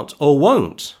can't or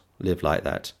won't live like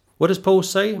that. What does Paul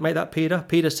say? Make that Peter.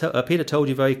 Peter told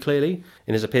you very clearly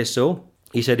in his epistle.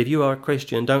 He said, if you are a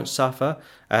Christian, don't suffer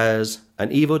as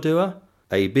an evildoer,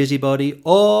 a busybody,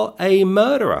 or a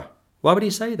murderer. Why would he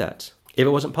say that? If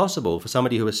it wasn't possible for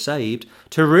somebody who was saved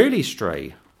to really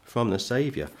stray from the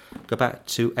Saviour. Go back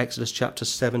to Exodus chapter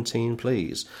 17,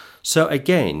 please. So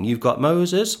again, you've got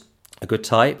Moses, a good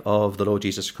type of the Lord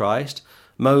Jesus Christ.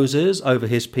 Moses over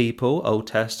his people, Old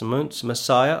Testament.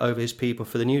 Messiah over his people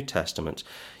for the New Testament.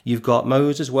 You've got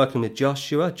Moses working with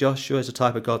Joshua. Joshua is a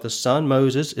type of God the Son.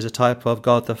 Moses is a type of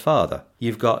God the Father.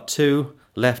 You've got two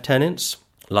lieutenants,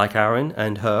 like Aaron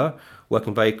and Hur,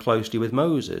 working very closely with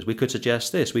Moses. We could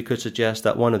suggest this. We could suggest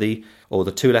that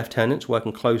the two lieutenants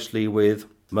working closely with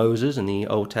Moses in the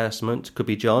Old Testament could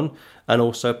be John and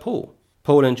also Paul.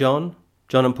 Paul and John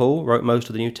and Paul wrote most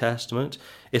of the New Testament.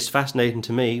 It's fascinating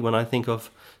to me when I think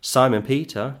of Simon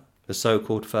Peter, the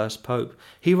so-called first pope.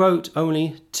 He wrote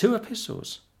only 2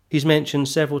 epistles. He's mentioned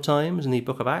several times in the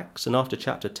book of Acts, and after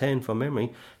chapter 10 from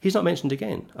memory, he's not mentioned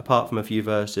again, apart from a few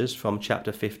verses from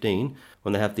chapter 15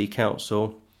 when they have the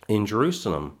council in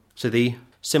Jerusalem. So the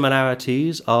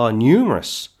similarities are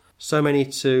numerous, so many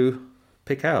to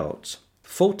pick out.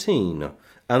 14.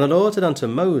 And the Lord said unto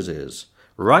Moses,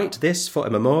 write this for a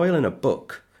memorial in a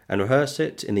book, and rehearse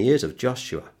it in the ears of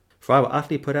Joshua. For I will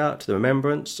utterly put out the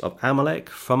remembrance of Amalek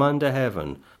from under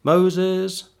heaven.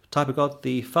 Moses, type of God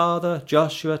the Father.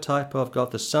 Joshua, type of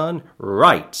God the Son.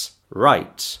 Write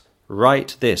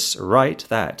this, write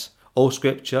that. All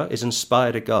Scripture is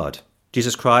inspired of God.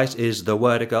 Jesus Christ is the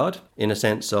Word of God in a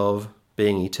sense of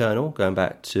being eternal, going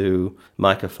back to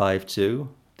Micah 5:2,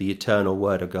 the eternal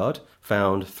Word of God,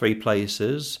 found 3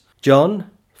 places.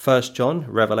 John, 1 John,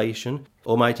 Revelation,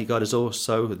 Almighty God is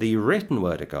also the written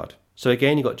Word of God. So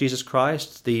again, you've got Jesus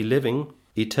Christ, the living,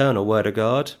 eternal Word of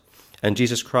God, and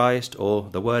Jesus Christ, or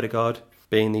the Word of God,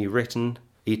 being the written,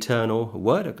 eternal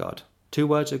Word of God. 2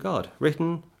 words of God,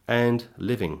 written and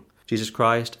living. Jesus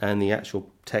Christ and the actual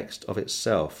text of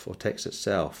itself, or text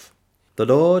itself. The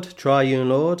Lord, triune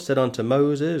Lord, said unto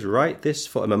Moses, write this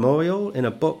for a memorial in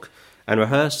a book, and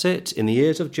rehearse it in the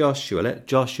ears of Joshua. Let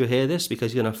Joshua hear this,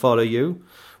 because he's going to follow you.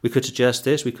 We could suggest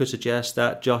this. We could suggest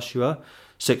that Joshua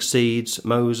succeeds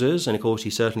Moses, and of course he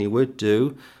certainly would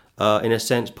do. In a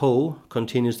sense, Paul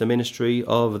continues the ministry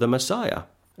of the Messiah,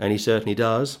 and he certainly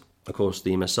does. Of course,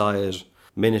 the Messiah's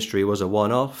ministry was a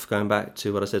one-off, going back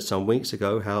to what I said some weeks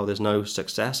ago, how there's no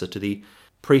successor to the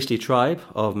priestly tribe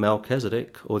of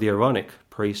Melchizedek, or the Aaronic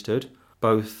priesthood.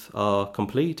 Both are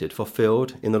completed,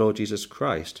 fulfilled in the Lord Jesus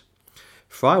Christ.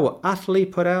 For I will utterly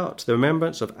put out the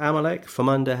remembrance of Amalek from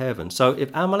under heaven. So if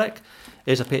Amalek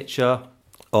is a picture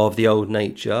of the old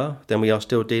nature, then we are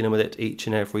still dealing with it each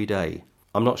and every day.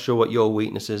 I'm not sure what your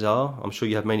weaknesses are. I'm sure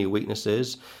you have many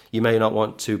weaknesses. You may not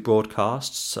want to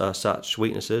broadcast such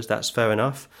weaknesses. That's fair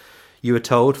enough. You are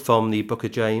told from the book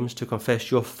of James to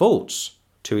confess your faults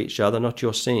to each other, not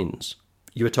your sins.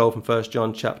 You are told from 1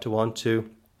 John chapter 1 to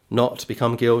not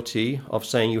become guilty of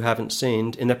saying you haven't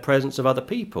sinned in the presence of other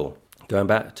people. Going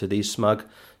back to these smug,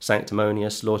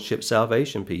 sanctimonious, lordship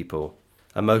salvation people.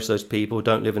 And most of those people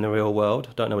don't live in the real world,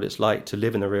 don't know what it's like to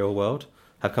live in the real world,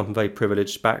 have come from very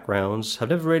privileged backgrounds, have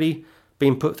never really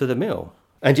been put through the mill.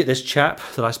 And yet this chap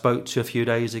that I spoke to a few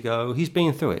days ago, he's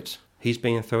been through it. He's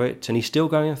been through it, and he's still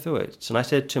going through it. And I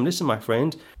said to him, listen, my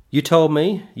friend, you told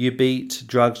me you beat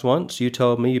drugs once. You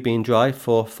told me you've been dry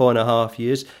for 4.5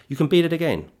 years. You can beat it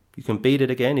again. You can beat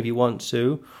it again if you want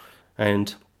to.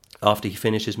 And after he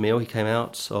finished his meal, he came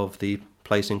out of the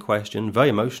place in question, very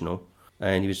emotional,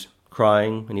 and he was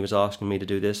crying, and he was asking me to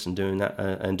do this and doing that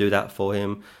and do that for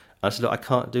him. I said, look, I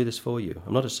can't do this for you.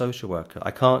 I'm not a social worker. I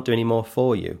can't do any more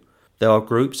for you. There are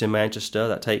groups in Manchester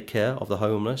that take care of the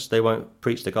homeless. They won't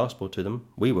preach the gospel to them.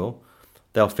 We will.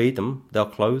 They'll feed them. They'll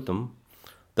clothe them.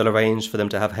 They'll arrange for them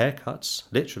to have haircuts,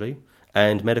 literally,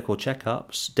 and medical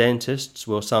checkups. Dentists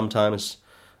will sometimes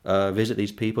visit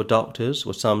these people. Doctors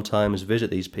will sometimes visit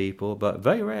these people, but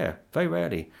very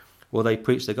rarely will they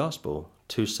preach the gospel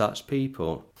to such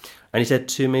people. And he said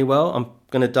to me, well, I'm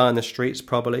going to die in the streets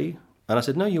probably. And I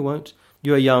said, no, you won't.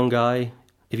 You're a young guy.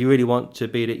 If you really want to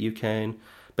beat it, you can.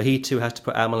 But he too has to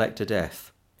put Amalek to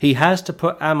death. He has to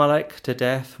put Amalek to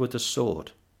death with the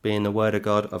sword, being the word of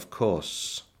God, of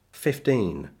course.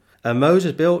 15. And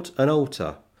Moses built an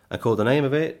altar and called the name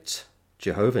of it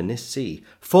Jehovah Nissi.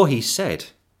 For he said,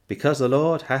 because the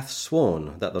Lord hath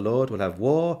sworn that the Lord will have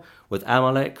war with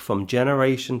Amalek from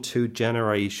generation to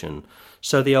generation.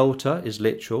 So the altar is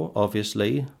literal,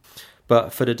 obviously.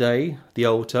 But for today, the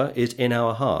altar is in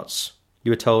our hearts.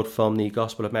 You were told from the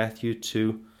Gospel of Matthew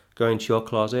to go into your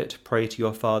closet, pray to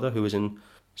your Father who is in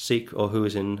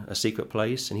a secret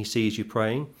place, and he sees you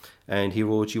praying, and he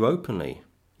rewards you openly.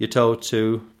 You're told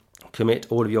to commit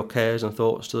all of your cares and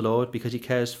thoughts to the Lord because he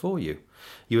cares for you.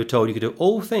 You were told you could do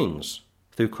all things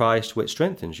through Christ which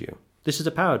strengthens you. This is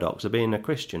a paradox of being a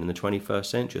Christian in the 21st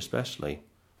century especially.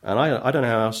 And I don't know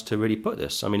how else to really put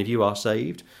this. I mean, if you are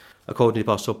saved, according to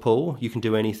the Apostle Paul, you can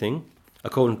do anything.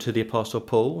 According to the Apostle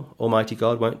Paul, Almighty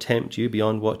God won't tempt you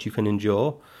beyond what you can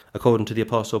endure. According to the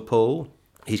Apostle Paul,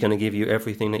 he's going to give you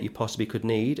everything that you possibly could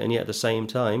need. And yet at the same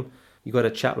time, you've got a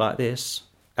chap like this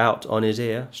out on his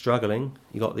ear, struggling.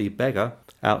 You've got the beggar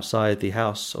outside the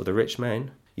house of the rich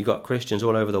man. You've got Christians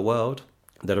all over the world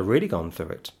that have really gone through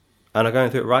it and are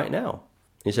going through it right now.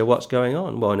 You say, what's going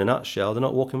on? Well, in a nutshell, they're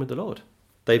not walking with the Lord.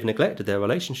 They've neglected their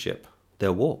relationship,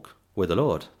 their walk with the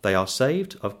Lord. They are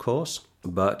saved, of course,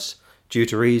 but due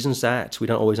to reasons that we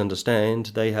don't always understand,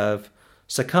 they have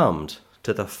succumbed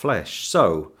to the flesh.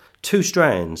 So, 2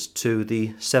 strands to the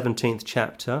 17th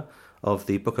chapter of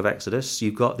the book of Exodus.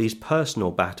 You've got these personal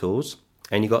battles,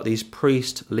 and you've got these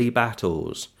priestly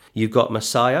battles. You've got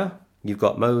Messiah, you've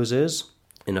got Moses,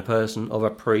 in a person of a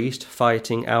priest,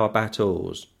 fighting our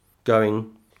battles,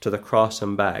 going to the cross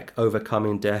and back,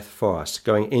 overcoming death for us,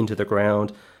 going into the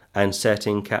ground and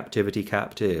setting captivity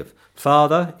captive.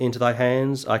 Father, into thy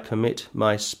hands I commit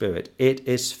my spirit. It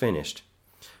is finished.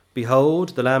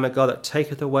 Behold, the Lamb of God that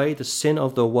taketh away the sin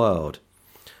of the world.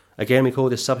 Again, we call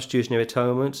this substitutionary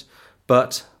atonement,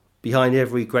 but behind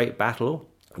every great battle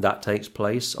that takes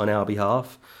place on our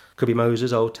behalf, Could be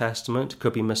Moses, Old Testament,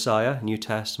 could be Messiah, New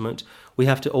Testament. We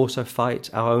have to also fight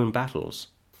our own battles.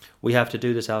 We have to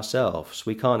do this ourselves.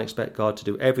 We can't expect God to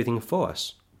do everything for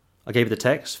us. I gave you the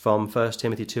text from 1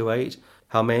 Timothy 2:8,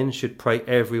 how men should pray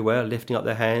everywhere, lifting up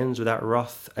their hands without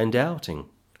wrath and doubting.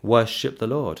 Worship the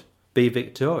Lord. Be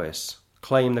victorious.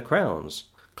 Claim the crowns.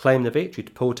 Claim the victory.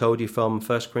 Paul told you from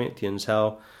 1 Corinthians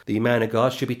how the man of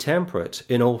God should be temperate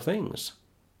in all things.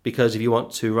 Because if you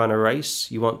want to run a race,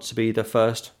 you want to be the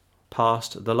first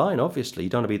past the line, obviously. You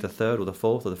don't want to be the third or the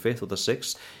fourth or the fifth or the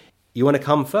sixth. You want to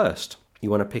come first. You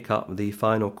want to pick up the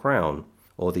final crown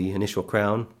or the initial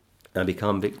crown and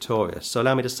become victorious. So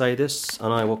allow me to say this,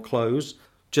 and I will close.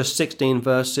 Just 16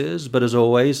 verses, but as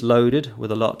always, loaded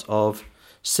with a lot of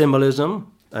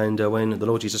symbolism. And when the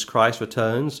Lord Jesus Christ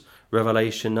returns,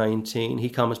 Revelation 19, he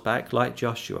comes back like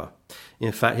Joshua.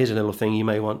 In fact, here's a little thing you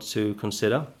may want to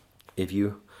consider. If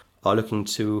you are looking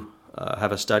to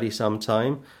have a study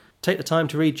sometime, take the time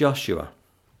to read Joshua,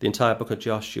 the entire book of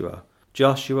Joshua.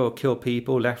 Joshua will kill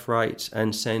people left, right,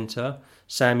 and centre.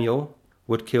 Samuel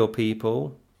would kill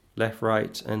people left,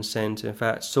 right, and centre. In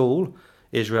fact, Saul,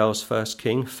 Israel's first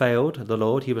king, failed the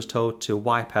Lord. He was told to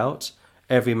wipe out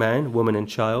every man, woman, and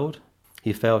child.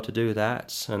 He failed to do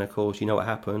that. And of course, you know what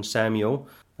happened. Samuel,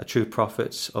 a true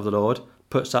prophet of the Lord,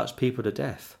 put such people to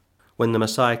death. When the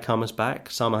Messiah comes back,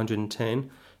 Psalm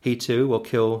 110, he too will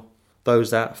kill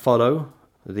those that follow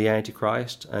the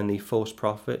Antichrist and the false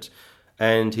prophet.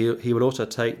 And he will also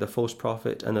take the false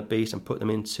prophet and the beast and put them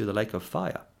into the lake of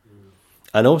fire.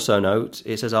 And also note,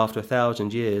 it says after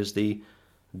 1,000 years, the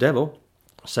devil,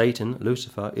 Satan,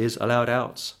 Lucifer, is allowed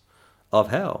out of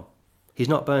hell. He's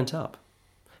not burnt up.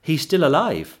 He's still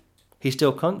alive. He's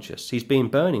still conscious. He's been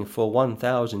burning for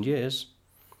 1,000 years.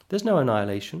 There's no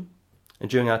annihilation.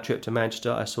 And during our trip to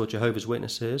Manchester, I saw Jehovah's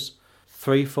Witnesses,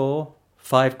 3, 4,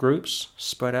 5 groups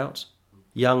spread out,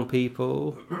 young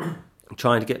people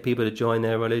trying to get people to join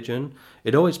their religion.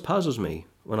 It always puzzles me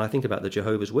when I think about the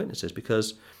Jehovah's Witnesses,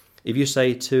 because if you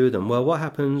say to them, well, what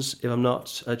happens if I'm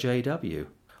not a JW?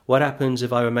 What happens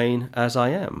if I remain as I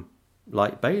am,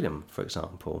 like Balaam, for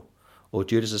example, or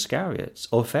Judas Iscariot,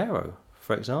 or Pharaoh,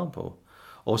 for example,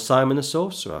 or Simon the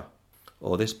sorcerer,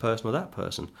 or this person or that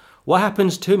person? What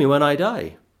happens to me when I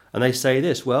die? And they say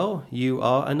this, well, you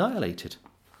are annihilated.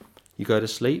 You go to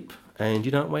sleep and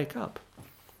you don't wake up.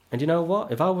 And you know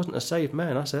what? If I wasn't a saved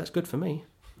man, I say that's good for me.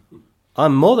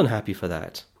 I'm more than happy for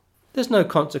that. There's no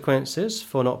consequences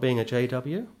for not being a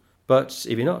JW. But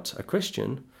if you're not a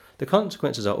Christian, the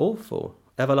consequences are awful.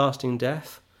 Everlasting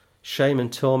death, shame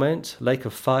and torment, lake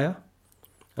of fire.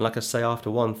 And like I say, after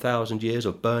 1,000 years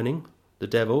of burning, the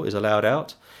devil is allowed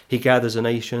out. He gathers the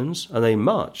nations and they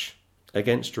march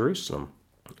against Jerusalem.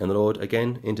 And the Lord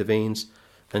again intervenes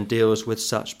and deals with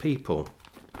such people.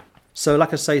 So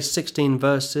like I say, 16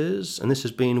 verses, and this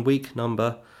has been week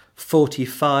number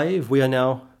 45. We are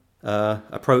now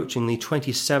approaching the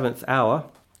 27th hour.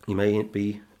 You may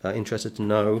be interested to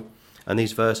know. And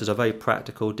these verses are very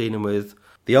practical, dealing with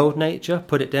the old nature,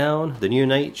 put it down, the new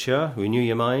nature, renew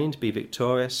your mind, be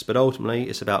victorious. But ultimately,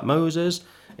 it's about Moses,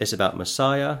 it's about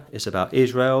Messiah, it's about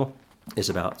Israel, it's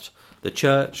about the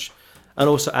church. And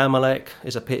also Amalek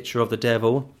is a picture of the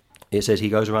devil. It says he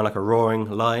goes around like a roaring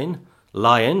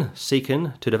lion,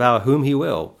 seeking to devour whom he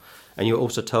will. And you're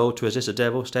also told to resist the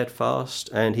devil steadfast,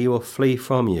 and he will flee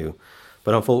from you.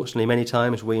 But unfortunately, many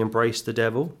times we embrace the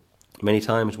devil. Many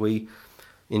times we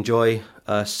enjoy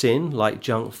sin like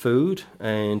junk food,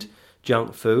 and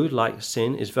junk food like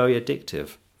sin is very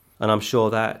addictive. And I'm sure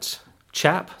that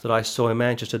chap that I saw in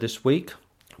Manchester this week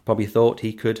probably thought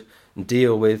he could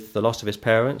deal with the loss of his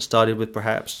parents, started with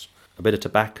perhaps a bit of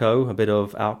tobacco, a bit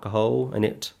of alcohol, and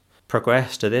it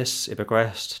progressed to this, it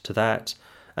progressed to that,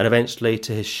 and eventually,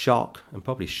 to his shock and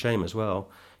probably shame as well,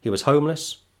 he was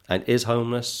homeless and is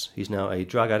homeless. He's now a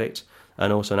drug addict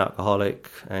and also an alcoholic,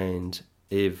 and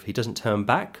if he doesn't turn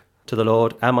back to the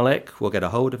Lord, Amalek will get a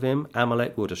hold of him.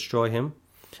 Amalek will destroy him.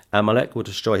 Amalek will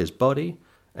destroy his body,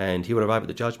 and he will arrive at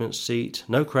the judgment seat.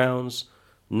 No crowns,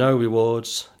 no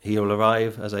rewards. He will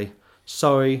arrive as a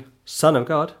sorry son of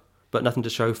God, but nothing to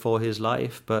show for his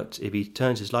life. But if he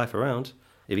turns his life around,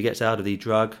 if he gets out of the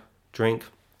drug, drink,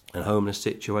 and homeless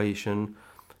situation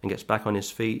and gets back on his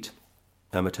feet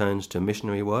and returns to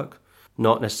missionary work,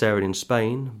 not necessarily in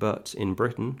Spain, but in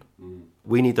Britain,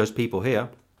 we need those people here.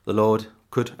 The Lord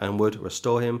could and would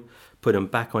restore him, put him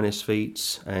back on his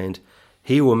feet, and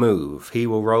he will move. He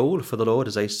will roll for the Lord,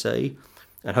 as they say,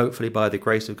 and hopefully by the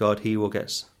grace of God, he will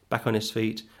get back on his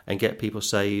feet and get people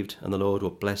saved, and the Lord will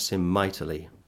bless him mightily.